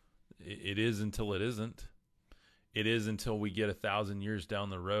 It is until it isn't. It is until we get 1,000 years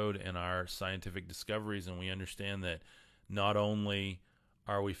down the road in our scientific discoveries, and we understand that not only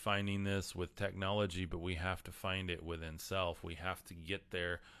are we finding this with technology, but we have to find it within self. We have to get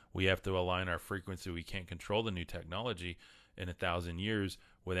there. We have to align our frequency. We can't control the new technology in 1,000 years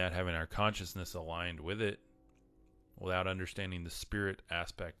without having our consciousness aligned with it, without understanding the spirit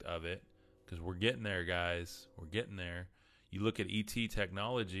aspect of it, because we're getting there, guys. We're getting there. You look at ET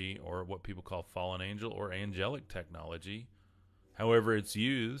technology, or what people call fallen angel or angelic technology, However it's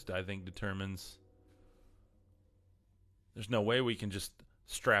used, I think, determines. There's no way we can just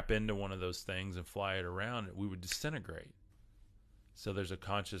strap into one of those things and fly it around. We would disintegrate. So there's a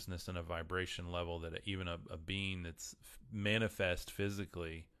consciousness and a vibration level that even a being that's manifest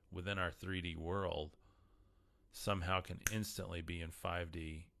physically within our 3D world somehow can instantly be in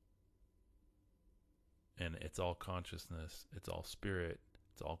 5D. And it's all consciousness. It's all spirit.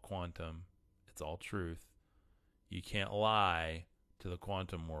 It's all quantum. It's all truth. You can't lie to the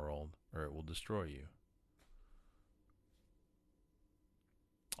quantum world or it will destroy you.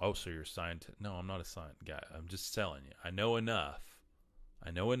 Oh, so you're a scientist? No, I'm not a science guy. I'm just telling you. I know enough.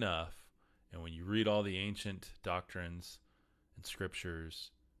 And when you read all the ancient doctrines and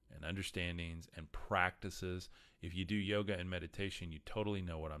scriptures and understandings and practices, if you do yoga and meditation, you totally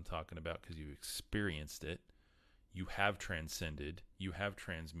know what I'm talking about because you've experienced it. You have transcended. You have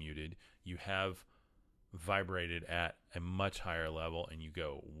transmuted. You have vibrated at a much higher level, and you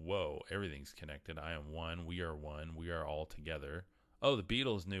go, whoa, everything's connected. I am one. We are one. We are all together. Oh, the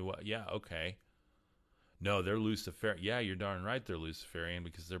Beatles knew what? Yeah, okay. No, they're Luciferian. Yeah, you're darn right they're Luciferian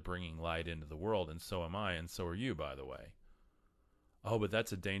because they're bringing light into the world, and so am I, and so are you, by the way. Oh, but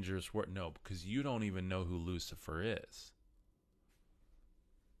that's a dangerous word. No, because you don't even know who Lucifer is.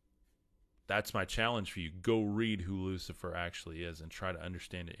 That's my challenge for you. Go read who Lucifer actually is and try to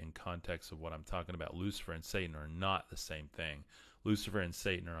understand it in context of what I'm talking about. Lucifer and Satan are not the same thing. Lucifer and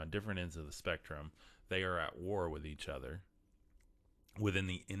Satan are on different ends of the spectrum. They are at war with each other within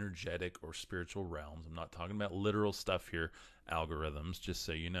the energetic or spiritual realms. I'm not talking about literal stuff here, algorithms, just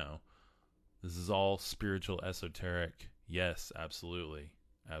so you know. This is all spiritual, esoteric. Yes, absolutely.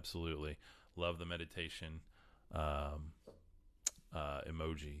 Absolutely. Love the meditation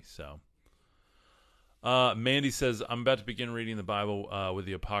emoji. So, Mandy says, I'm about to begin reading the Bible with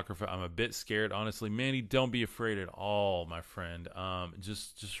the Apocrypha. I'm a bit scared, honestly. Mandy, don't be afraid at all, my friend.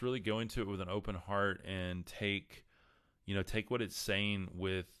 Just really go into it with an open heart and take what it's saying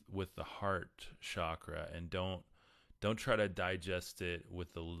with the heart chakra, and don't try to digest it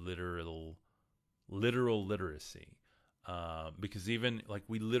with the literal literacy, because even like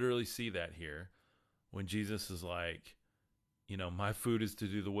we literally see that here when Jesus is like, my food is to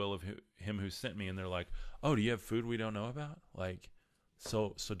do the will of him who sent me, and they're like, oh, do you have food we don't know about? Like,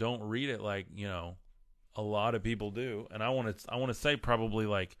 so don't read it like a lot of people do, and I want to say probably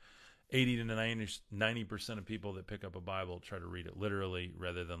like 80 to 90% of people that pick up a Bible try to read it literally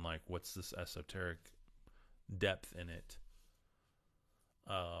rather than like, what's this esoteric depth in it?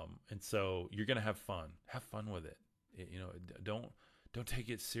 And so you're going to have fun with it. Don't take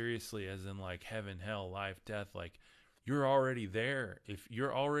it seriously as in like heaven, hell, life, death. Like you're already there. If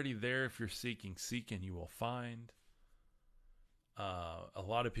you're seeking, you will find. A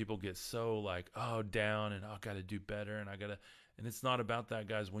lot of people get so like, down and I got to do better and and it's not about that,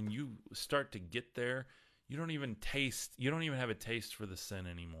 guys. When you start to get there, you don't even have a taste for the sin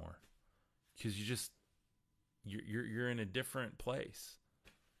anymore because you're in a different place.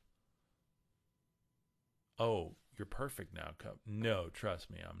 Oh, you're perfect now, Cub. No,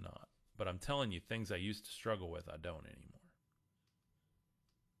 trust me, I'm not. But I'm telling you, things I used to struggle with, I don't anymore.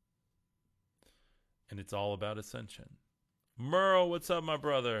 And it's all about ascension. Merle, what's up, my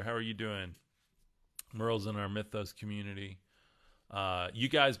brother? How are you doing? Merle's in our Mythos community. You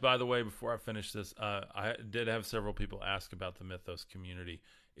guys, by the way, before I finish this, I did have several people ask about the Mythos community.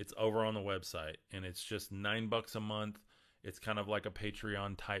 It's over on the website, and it's just $9 a month. It's kind of like a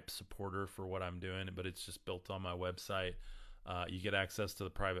Patreon type supporter for what I'm doing, but it's just built on my website. You get access to the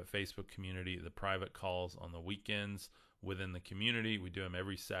private Facebook community, the private calls on the weekends within the community. We do them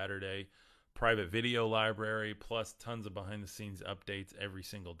every Saturday. Private video library, plus tons of behind the scenes updates every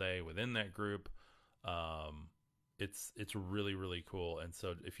single day within that group. It's really, really cool. And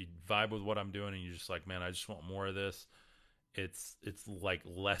so if you vibe with what I'm doing and you're just like, man, I just want more of this, it's like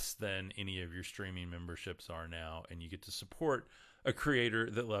less than any of your streaming memberships are now, and you get to support a creator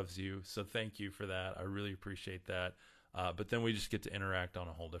that loves you. So thank you for that. I really appreciate that. But then we just get to interact on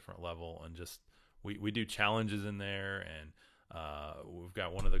a whole different level, and just we do challenges in there, and we've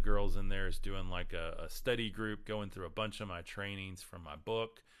got one of the girls in there is doing like a study group going through a bunch of my trainings from my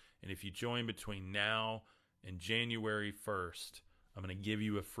book. And if you join between now and January 1st, I'm going to give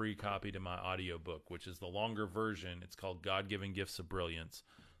you a free copy to my audiobook, which is the longer version. It's called God-Given Gifts of Brilliance.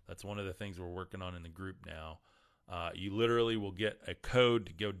 That's one of the things we're working on in the group now. You literally will get a code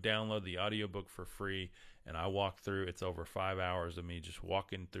to go download the audiobook for free, and I walk through. It's over 5 hours of me just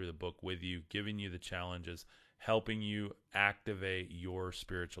walking through the book with you, giving you the challenges, helping you activate your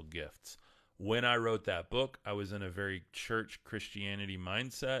spiritual gifts. When I wrote that book, I was in a very church Christianity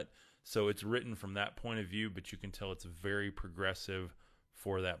mindset. So it's written from that point of view, but you can tell it's very progressive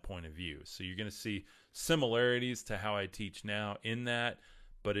for that point of view. So you're going to see similarities to how I teach now in that,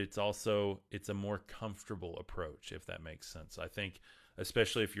 but it's a more comfortable approach, if that makes sense. I think,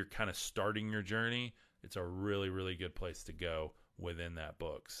 especially if you're kind of starting your journey, it's a really, really good place to go within that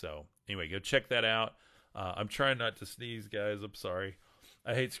book. So anyway, go check that out. I'm trying not to sneeze, guys. I'm sorry.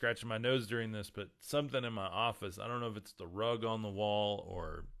 I hate scratching my nose during this, but something in my office, I don't know if it's the rug on the wall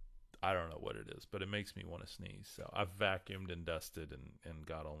or I don't know what it is, but it makes me want to sneeze. So I've vacuumed and dusted, and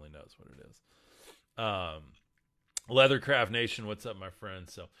God only knows what it is. Leathercraft Nation, what's up, my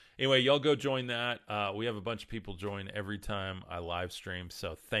friends? So anyway, y'all go join that. We have a bunch of people join every time I live stream.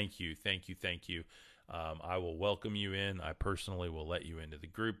 So thank you. I will welcome you in. I personally will let you into the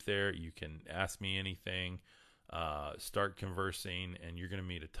group there. You can ask me anything, start conversing, and you're going to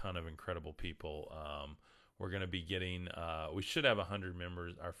meet a ton of incredible people. We're going to be getting, we should have 100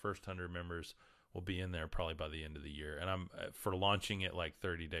 members. Our first 100 members will be in there probably by the end of the year. And I'm for launching it like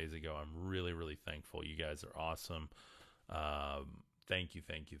 30 days ago. I'm really, really thankful. You guys are awesome. Thank you.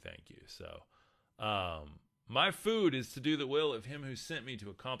 So, my food is to do the will of him who sent me to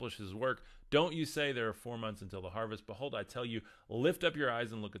accomplish his work. Don't you say there are 4 months until the harvest. Behold, I tell you, lift up your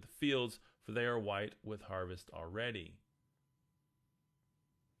eyes and look at the fields, for they are white with harvest already.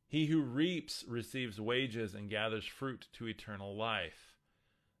 He who reaps receives wages and gathers fruit to eternal life,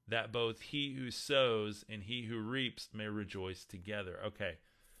 that both he who sows and he who reaps may rejoice together. Okay,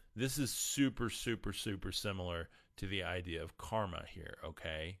 this is super, super, super similar to the idea of karma here,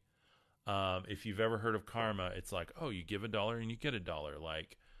 okay? If you've ever heard of karma, it's like, oh, you give $1 and you get $1.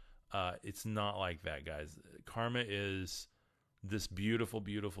 Like, it's not like that, guys. Karma is this beautiful,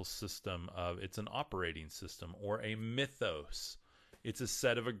 beautiful system it's an operating system or a mythos. It's a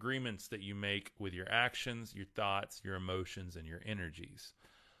set of agreements that you make with your actions, your thoughts, your emotions, and your energies.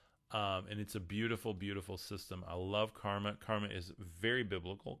 And it's a beautiful, beautiful system. I love karma. Karma is very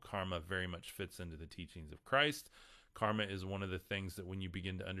biblical. Karma very much fits into the teachings of Christ. Karma is one of the things that when you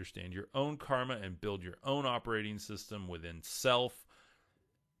begin to understand your own karma and build your own operating system within self,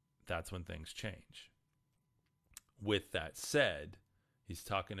 that's when things change. With that said, he's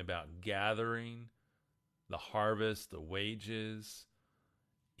talking about gathering the harvest, the wages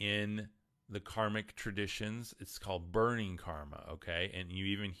in the karmic traditions. It's called burning karma, okay? And you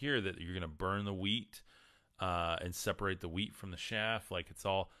even hear that you're going to burn the wheat and separate the wheat from the chaff. Like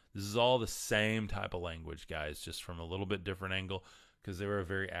this is all the same type of language, guys, just from a little bit different angle because they were a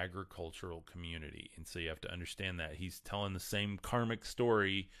very agricultural community. And so you have to understand that. He's telling the same karmic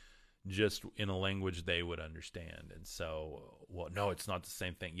story just in a language they would understand. And so, well, no, it's not the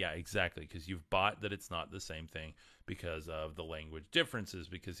same thing. Yeah, exactly, because you've bought that it's not the same thing because of the language differences,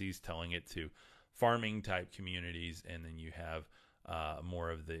 because he's telling it to farming type communities, and then you have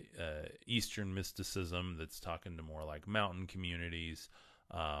more of the Eastern mysticism that's talking to more like mountain communities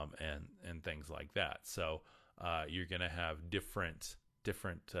and things like that. So you're going to have different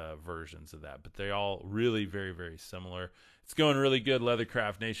versions of that, but they're all really very, very similar. It's going really good,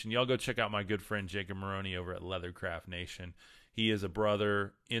 Leathercraft Nation. Y'all go check out my good friend Jacob Maroney over at Leathercraft Nation. He is a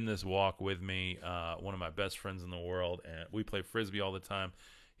brother in this walk with me, one of my best friends in the world, and we play Frisbee all the time.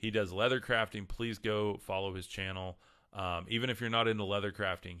 He does leather crafting. Please go follow his channel. Even if you're not into leather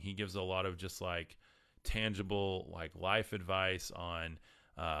crafting, he gives a lot of just like tangible like life advice on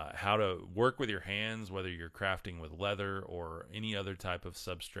how to work with your hands, whether you're crafting with leather or any other type of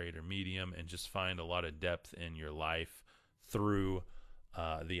substrate or medium, and just find a lot of depth in your life through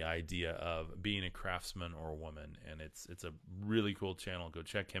the idea of being a craftsman or a woman. And it's a really cool channel. Go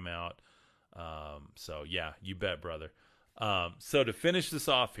check him out. So yeah, you bet, brother. So to finish this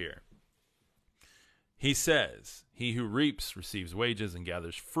off here, he says, he who reaps receives wages and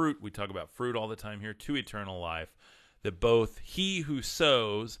gathers fruit. We talk about fruit all the time here, to eternal life, that both he who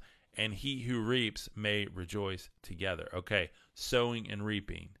sows and he who reaps may rejoice together. Okay, sowing and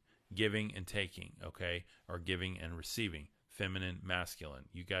reaping, giving and taking, okay, or giving and receiving, feminine, masculine.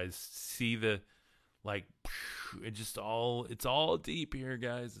 You guys see the, like, it's all deep here,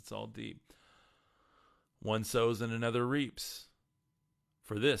 guys. It's all deep. One sows and another reaps.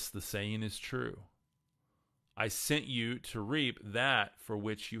 For this, the saying is true. I sent you to reap that for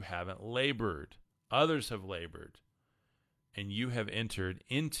which you haven't labored. Others have labored, and you have entered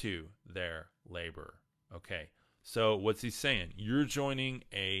into their labor. Okay, so what's he saying? You're joining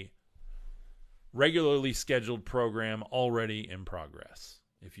a regularly scheduled program already in progress.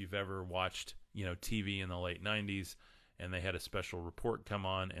 If you've ever watched, TV in the late 90s, and they had a special report come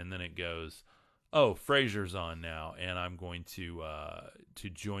on, and then it goes, oh, Frasier's on now, and I'm going to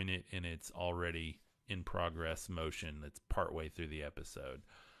join it in its already in progress motion that's partway through the episode.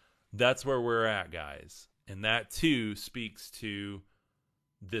 That's where we're at, guys. And that too speaks to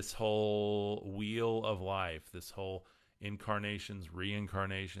this whole wheel of life, this whole incarnations,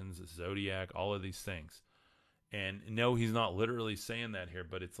 reincarnations, zodiac, all of these things. And no, he's not literally saying that here,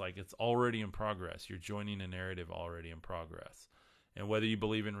 but it's like it's already in progress. You're joining a narrative already in progress. And whether you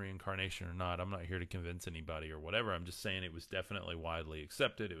believe in reincarnation or not, I'm not here to convince anybody or whatever. I'm just saying it was definitely widely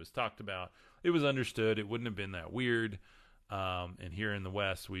accepted. It was talked about. It was understood. It wouldn't have been that weird. And here in the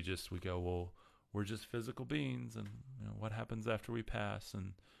West, we go, well, we're just physical beings, and what happens after we pass,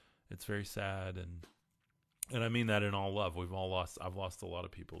 and it's very sad. And I mean that in all love. I've lost a lot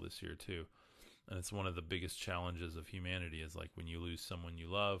of people this year too. And it's one of the biggest challenges of humanity is like when you lose someone you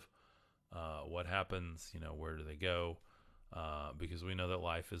love, what happens, where do they go? Because we know that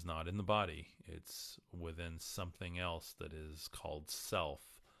life is not in the body. It's within something else that is called self,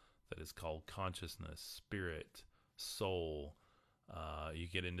 that is called consciousness, spirit, soul. You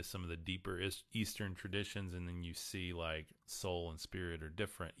get into some of the deeper Eastern traditions, and then you see like soul and spirit are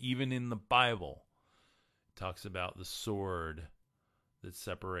different. Even in the Bible, it talks about the sword that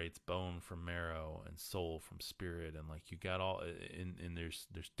separates bone from marrow and soul from spirit, and like you got all, and there's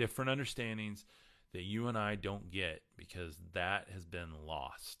different understandings that you and I don't get because that has been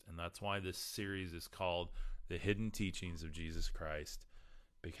lost. And that's why this series is called The Hidden Teachings of Jesus Christ,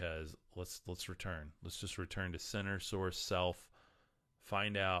 because let's return. Let's just return to center, source, self,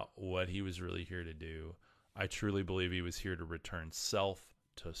 find out what he was really here to do. I truly believe he was here to return self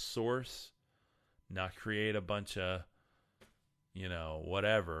to source, not create a bunch of,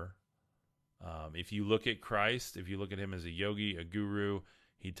 whatever. If you look at Christ, if you look at him as a yogi, a guru,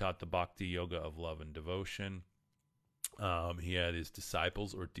 he taught the bhakti yoga of love and devotion. He had his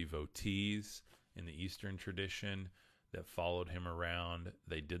disciples or devotees in the Eastern tradition that followed him around.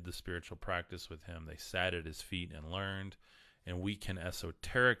 They did the spiritual practice with him. They sat at his feet and learned. And we can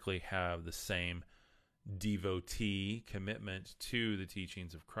esoterically have the same devotee commitment to the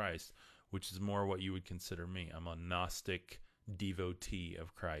teachings of Christ, which is more what you would consider me. I'm a Gnostic devotee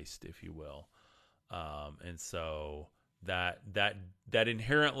of Christ, if you will. And so that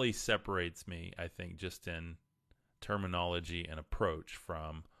inherently separates me, I think, just in terminology and approach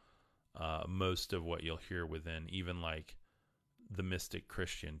from most of what you'll hear within even like the mystic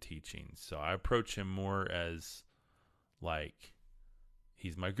Christian teachings. So I approach him more as like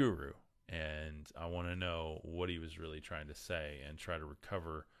he's my guru, and I want to know what he was really trying to say and try to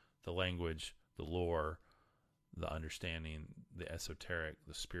recover the language, the lore, the understanding, the esoteric,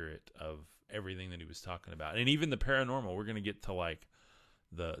 the spirit of everything that he was talking about. And even the paranormal. We're going to get to like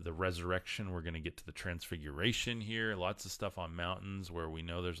the resurrection. We're going to get to the transfiguration here. Lots of stuff on mountains where we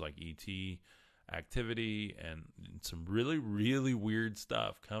know there's like ET activity and some really, really weird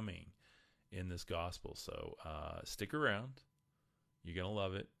stuff coming in this gospel. So stick around. You're going to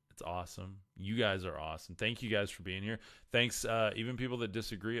love it. It's awesome. You guys are awesome. Thank you guys for being here. Thanks, even people that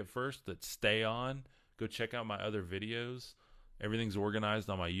disagree at first, that stay on. Go check out my other videos. Everything's organized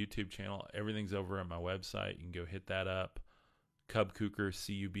on my YouTube channel. Everything's over at my website. You can go hit that up. Cub Kuker,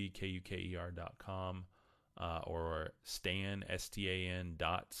 CUBKUKER.com, or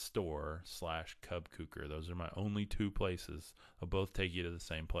stan.store/Cub Kuker. Those are my only two places. They'll both take you to the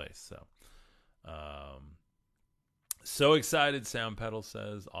same place. So excited, Sound Pedal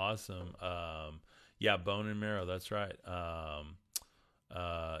says. Awesome. Yeah, bone and marrow. That's right.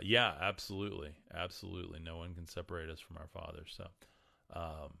 Yeah, absolutely. Absolutely. No one can separate us from our Father. So,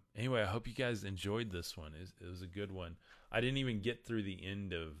 anyway, I hope you guys enjoyed this one. It was a good one. I didn't even get through the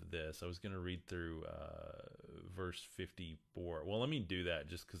end of this. I was going to read through, verse 54. Well, let me do that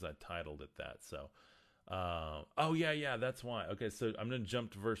just because I titled it that. So, oh yeah, that's why. Okay. So I'm going to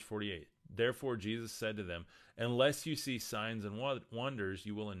jump to verse 48. Therefore, Jesus said to them, unless you see signs and wonders,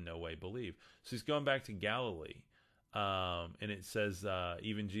 you will in no way believe. So he's going back to Galilee. And it says,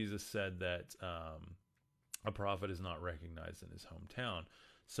 even Jesus said that a prophet is not recognized in his hometown.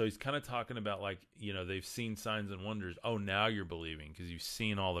 So he's kind of talking about like, they've seen signs and wonders. Oh, now you're believing because you've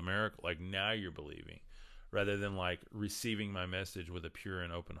seen all the miracles. Like now you're believing, rather than like receiving my message with a pure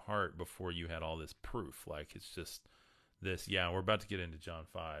and open heart before you had all this proof. Like it's just this. Yeah, we're about to get into John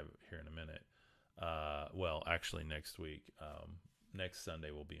 5 here in a minute. Well, actually next week, next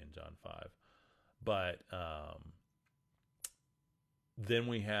Sunday we'll be in John 5. But then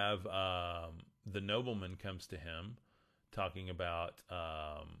we have the nobleman comes to him talking about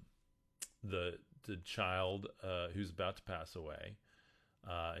the child who's about to pass away.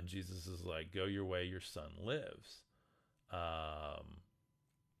 And Jesus is like, go your way, your son lives.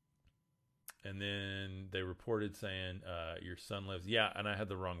 And then they reported saying, your son lives. Yeah, and I had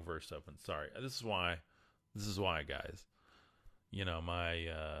the wrong verse open. Sorry. This is why, guys.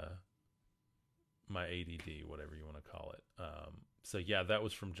 my ADD, whatever you want to call it. So yeah, that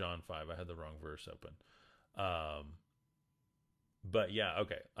was from John 5. I had the wrong verse open. But yeah,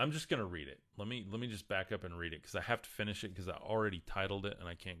 okay. I'm just gonna read it. Let me just back up and read it because I have to finish it because I already titled it and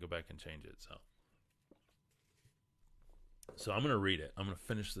I can't go back and change it. So I'm gonna read it. I'm gonna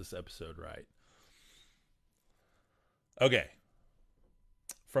finish this episode right. Okay.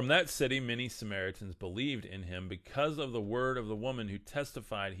 From that city, many Samaritans believed in him because of the word of the woman who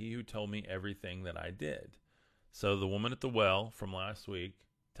testified, "He who told me everything that I did." So the woman at the well from last week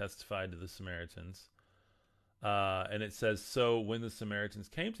testified to the Samaritans. And it says, so when the Samaritans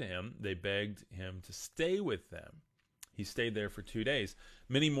came to him, they begged him to stay with them. He stayed there for 2 days.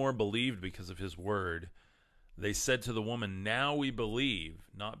 Many more believed because of his word. They said to the woman, "Now we believe,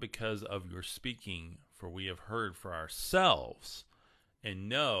 not because of your speaking, for we have heard for ourselves and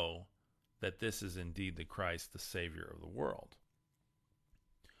know that this is indeed the Christ, the Savior of the world."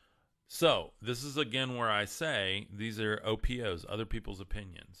 So this is again where I say these are OPOs, other people's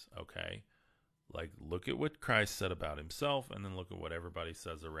opinions, okay? Like, look at what Christ said about himself, and then look at what everybody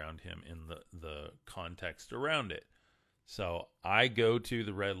says around him in the context around it. So I go to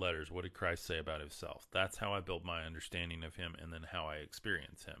the red letters. What did Christ say about himself? That's how I build my understanding of him and then how I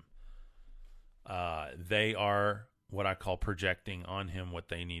experience him. They are what I call projecting on him what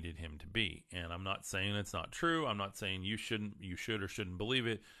they needed him to be. And I'm not saying it's not true. I'm not saying you should or shouldn't believe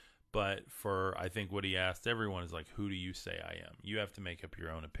it. But I think what he asked everyone is like, who do you say I am? You have to make up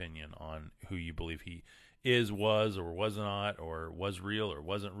your own opinion on who you believe he is, was, or was not, or was real or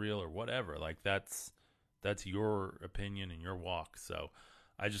wasn't real or whatever. Like that's your opinion and your walk. So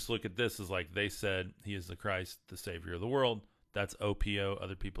I just look at this as like they said he is the Christ, the Savior of the world. That's OPO,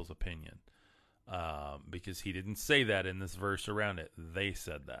 other people's opinion. Because he didn't say that in this verse around it. They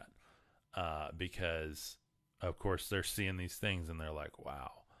said that. Because, of course, they're seeing these things and they're like,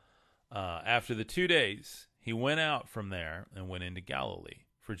 wow. After the 2 days, he went out from there and went into Galilee.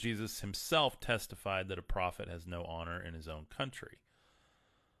 For Jesus himself testified that a prophet has no honor in his own country.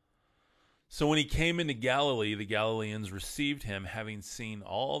 So when he came into Galilee, the Galileans received him, having seen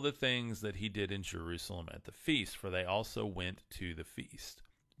all the things that he did in Jerusalem at the feast, for they also went to the feast.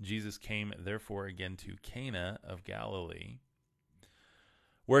 Jesus came, therefore, again to Cana of Galilee,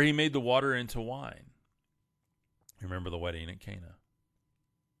 where he made the water into wine. Remember the wedding at Cana.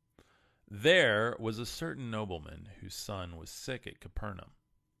 There was a certain nobleman whose son was sick at Capernaum.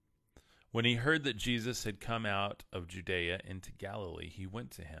 When he heard that Jesus had come out of Judea into Galilee, he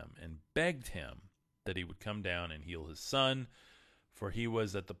went to him and begged him that he would come down and heal his son, for he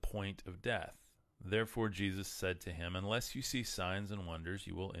was at the point of death. Therefore Jesus said to him, "Unless you see signs and wonders,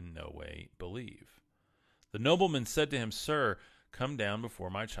 you will in no way believe." The nobleman said to him, "Sir, come down before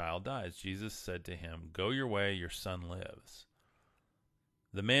my child dies." Jesus said to him, "Go your way, your son lives."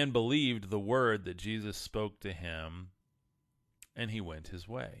 The man believed the word that Jesus spoke to him, and he went his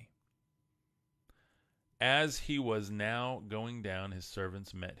way. As he was now going down, his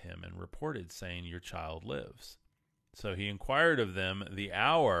servants met him and reported, saying, "Your child lives." So he inquired of them the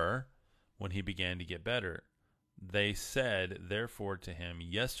hour when he began to get better. They said, therefore, to him,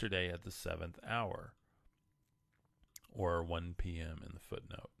 "Yesterday at the 7th hour, or 1 p.m. in the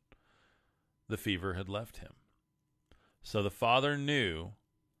footnote, the fever had left him. So the father knew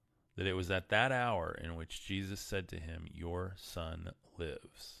that it was at that hour in which Jesus said to him, "Your son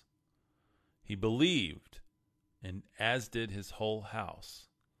lives." He believed, and as did his whole house.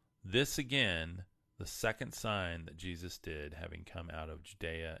 This again, the second sign that Jesus did, having come out of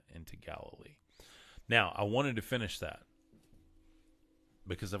Judea into Galilee. Now, I wanted to finish that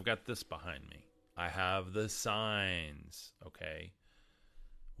because I've got this behind me. I have the signs, okay?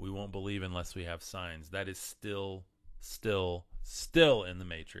 We won't believe unless we have signs. That is still in the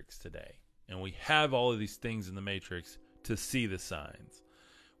Matrix today. And we have all of these things in the Matrix to see the signs.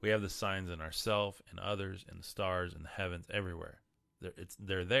 We have the signs in ourselves and others and the stars and the heavens everywhere.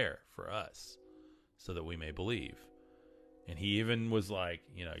 They're there for us so that we may believe. And he even was like,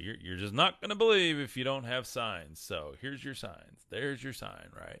 you're just not going to believe if you don't have signs. So here's your signs. There's your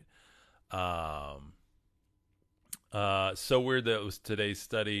sign, right? So weird that it was today's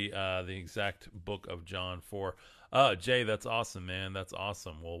study, the exact book of John 4. Jay, that's awesome, man. That's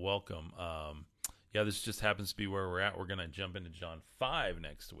awesome. Well, welcome. Yeah, this just happens to be where we're at. We're going to jump into John 5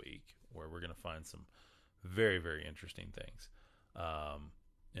 next week, where we're going to find some very, very interesting things.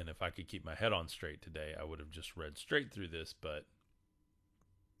 And if I could keep my head on straight today, I would have just read straight through this, but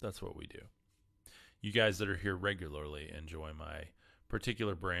that's what we do. You guys that are here regularly enjoy my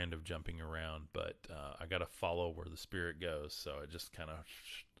particular brand of jumping around, but I got to follow where the Spirit goes, so it just kind of,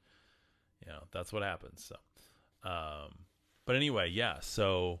 that's what happens. So, But anyway, yeah,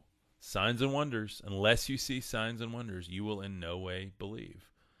 so signs and wonders, unless you see signs and wonders, you will in no way believe.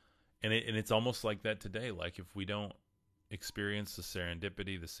 And it's almost like that today. Like if we don't experience the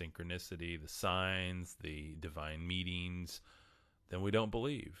serendipity, the synchronicity, the signs, the divine meetings, then we don't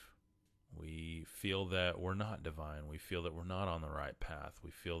believe. We feel that we're not divine. We feel that we're not on the right path.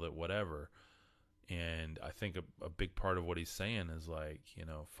 We feel that whatever. And I think a big part of what he's saying is like,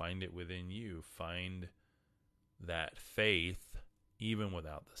 find it within you. Find that faith even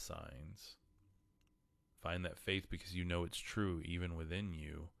without the signs. Find that faith because you know it's true even within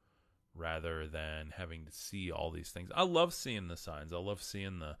you, rather than having to see all these things. I love seeing the signs. I love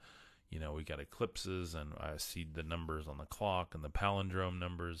seeing we got eclipses, and I see the numbers on the clock and the palindrome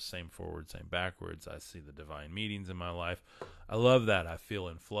numbers, same forward, same backwards. I see the divine meetings in my life. I love that. I feel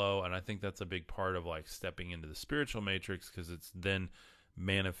in flow, and I think that's a big part of like stepping into the spiritual matrix, because it's then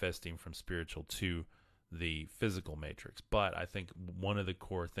manifesting from spiritual to the physical matrix. But I think one of the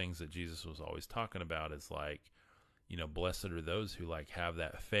core things that Jesus was always talking about is like, blessed are those who like have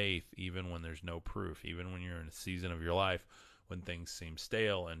that faith even when there's no proof, even when you're in a season of your life when things seem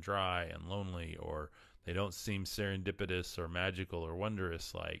stale and dry and lonely, or they don't seem serendipitous or magical or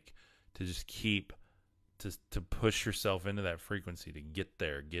wondrous, like to just keep to push yourself into that frequency, to get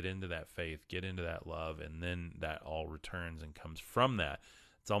there, get into that faith, get into that love, and then that all returns and comes from that.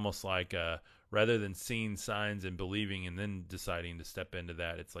 It's almost like rather than seeing signs and believing and then deciding to step into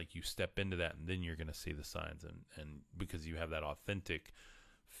that, it's like you step into that and then you're going to see the signs, and because you have that authentic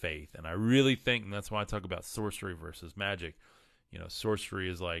faith. And I really think, and that's why I talk about sorcery versus magic.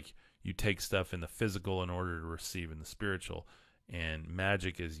 Sorcery is like you take stuff in the physical in order to receive in the spiritual, and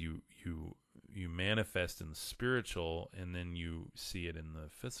magic is you manifest in the spiritual and then you see it in the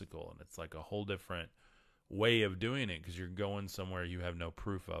physical, and it's like a whole different way of doing it, because you're going somewhere you have no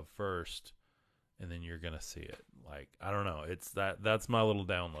proof of first, and then you're gonna see it. Like, I don't know, it's that's my little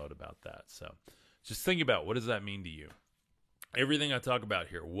download about that. So just think about, what does that mean to you? Everything I talk about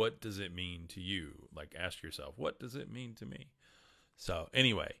here, what does it mean to you? Like, ask yourself, what does it mean to me? So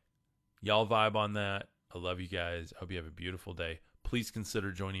anyway, y'all vibe on that. I love you guys. I hope you have a beautiful day. Please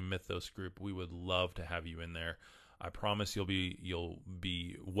consider joining Mythos group. We would love to have you in there. I promise you'll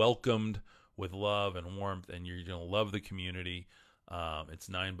be welcomed with love and warmth, and you're going to love the community. It's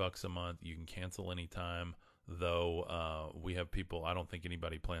 $9 a month. You can cancel anytime, though we have people, I don't think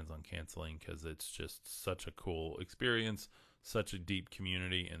anybody plans on canceling, because it's just such a cool experience, such a deep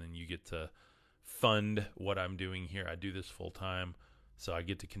community, and then you get to fund what I'm doing here. I do this full time, so I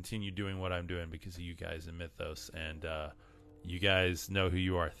get to continue doing what I'm doing because of you guys in Mythos, and you guys know who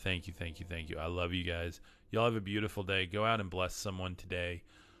you are. Thank you, thank you, thank you. I love you guys. Y'all have a beautiful day. Go out and bless someone today.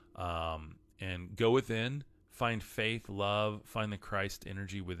 And go within, find faith, love, find the Christ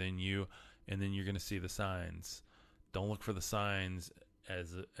energy within you, and then you're going to see the signs. Don't look for the signs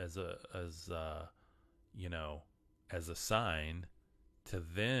as a sign to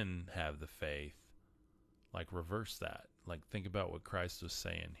then have the faith. Like, reverse that. Like, think about what Christ was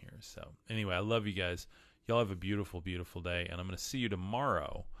saying here. So anyway, I love you guys. Y'all have a beautiful, beautiful day, and I'm going to see you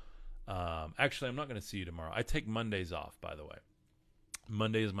tomorrow. Actually, I'm not going to see you tomorrow. I take Mondays off, by the way.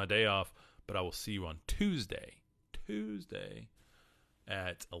 Monday is my day off, but I will see you on Tuesday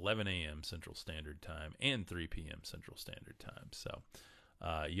at 11 a.m. Central Standard Time and 3 p.m. Central Standard Time. So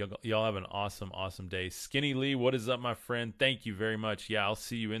y'all have an awesome, awesome day. Skinny Lee, what is up, my friend? Thank you very much. Yeah, I'll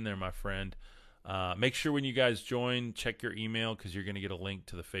see you in there, my friend. Make sure when you guys join, check your email, because you're going to get a link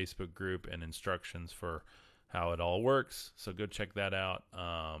to the Facebook group and instructions for how it all works. So go check that out.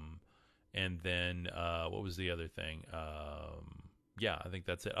 And then what was the other thing? Yeah, I think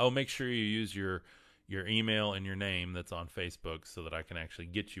that's it. Oh, make sure you use your email and your name that's on Facebook so that I can actually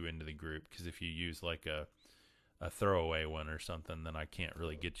get you into the group, because if you use like a throwaway one or something, then I can't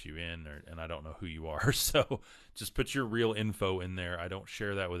really get you in, and I don't know who you are. So just put your real info in there. I don't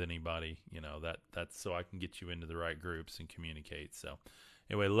share that with anybody. That's so I can get you into the right groups and communicate. So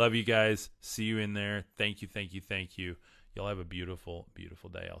anyway, love you guys. See you in there. Thank you, thank you, thank you. Y'all have a beautiful, beautiful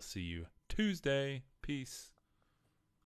day. I'll see you Tuesday. Peace.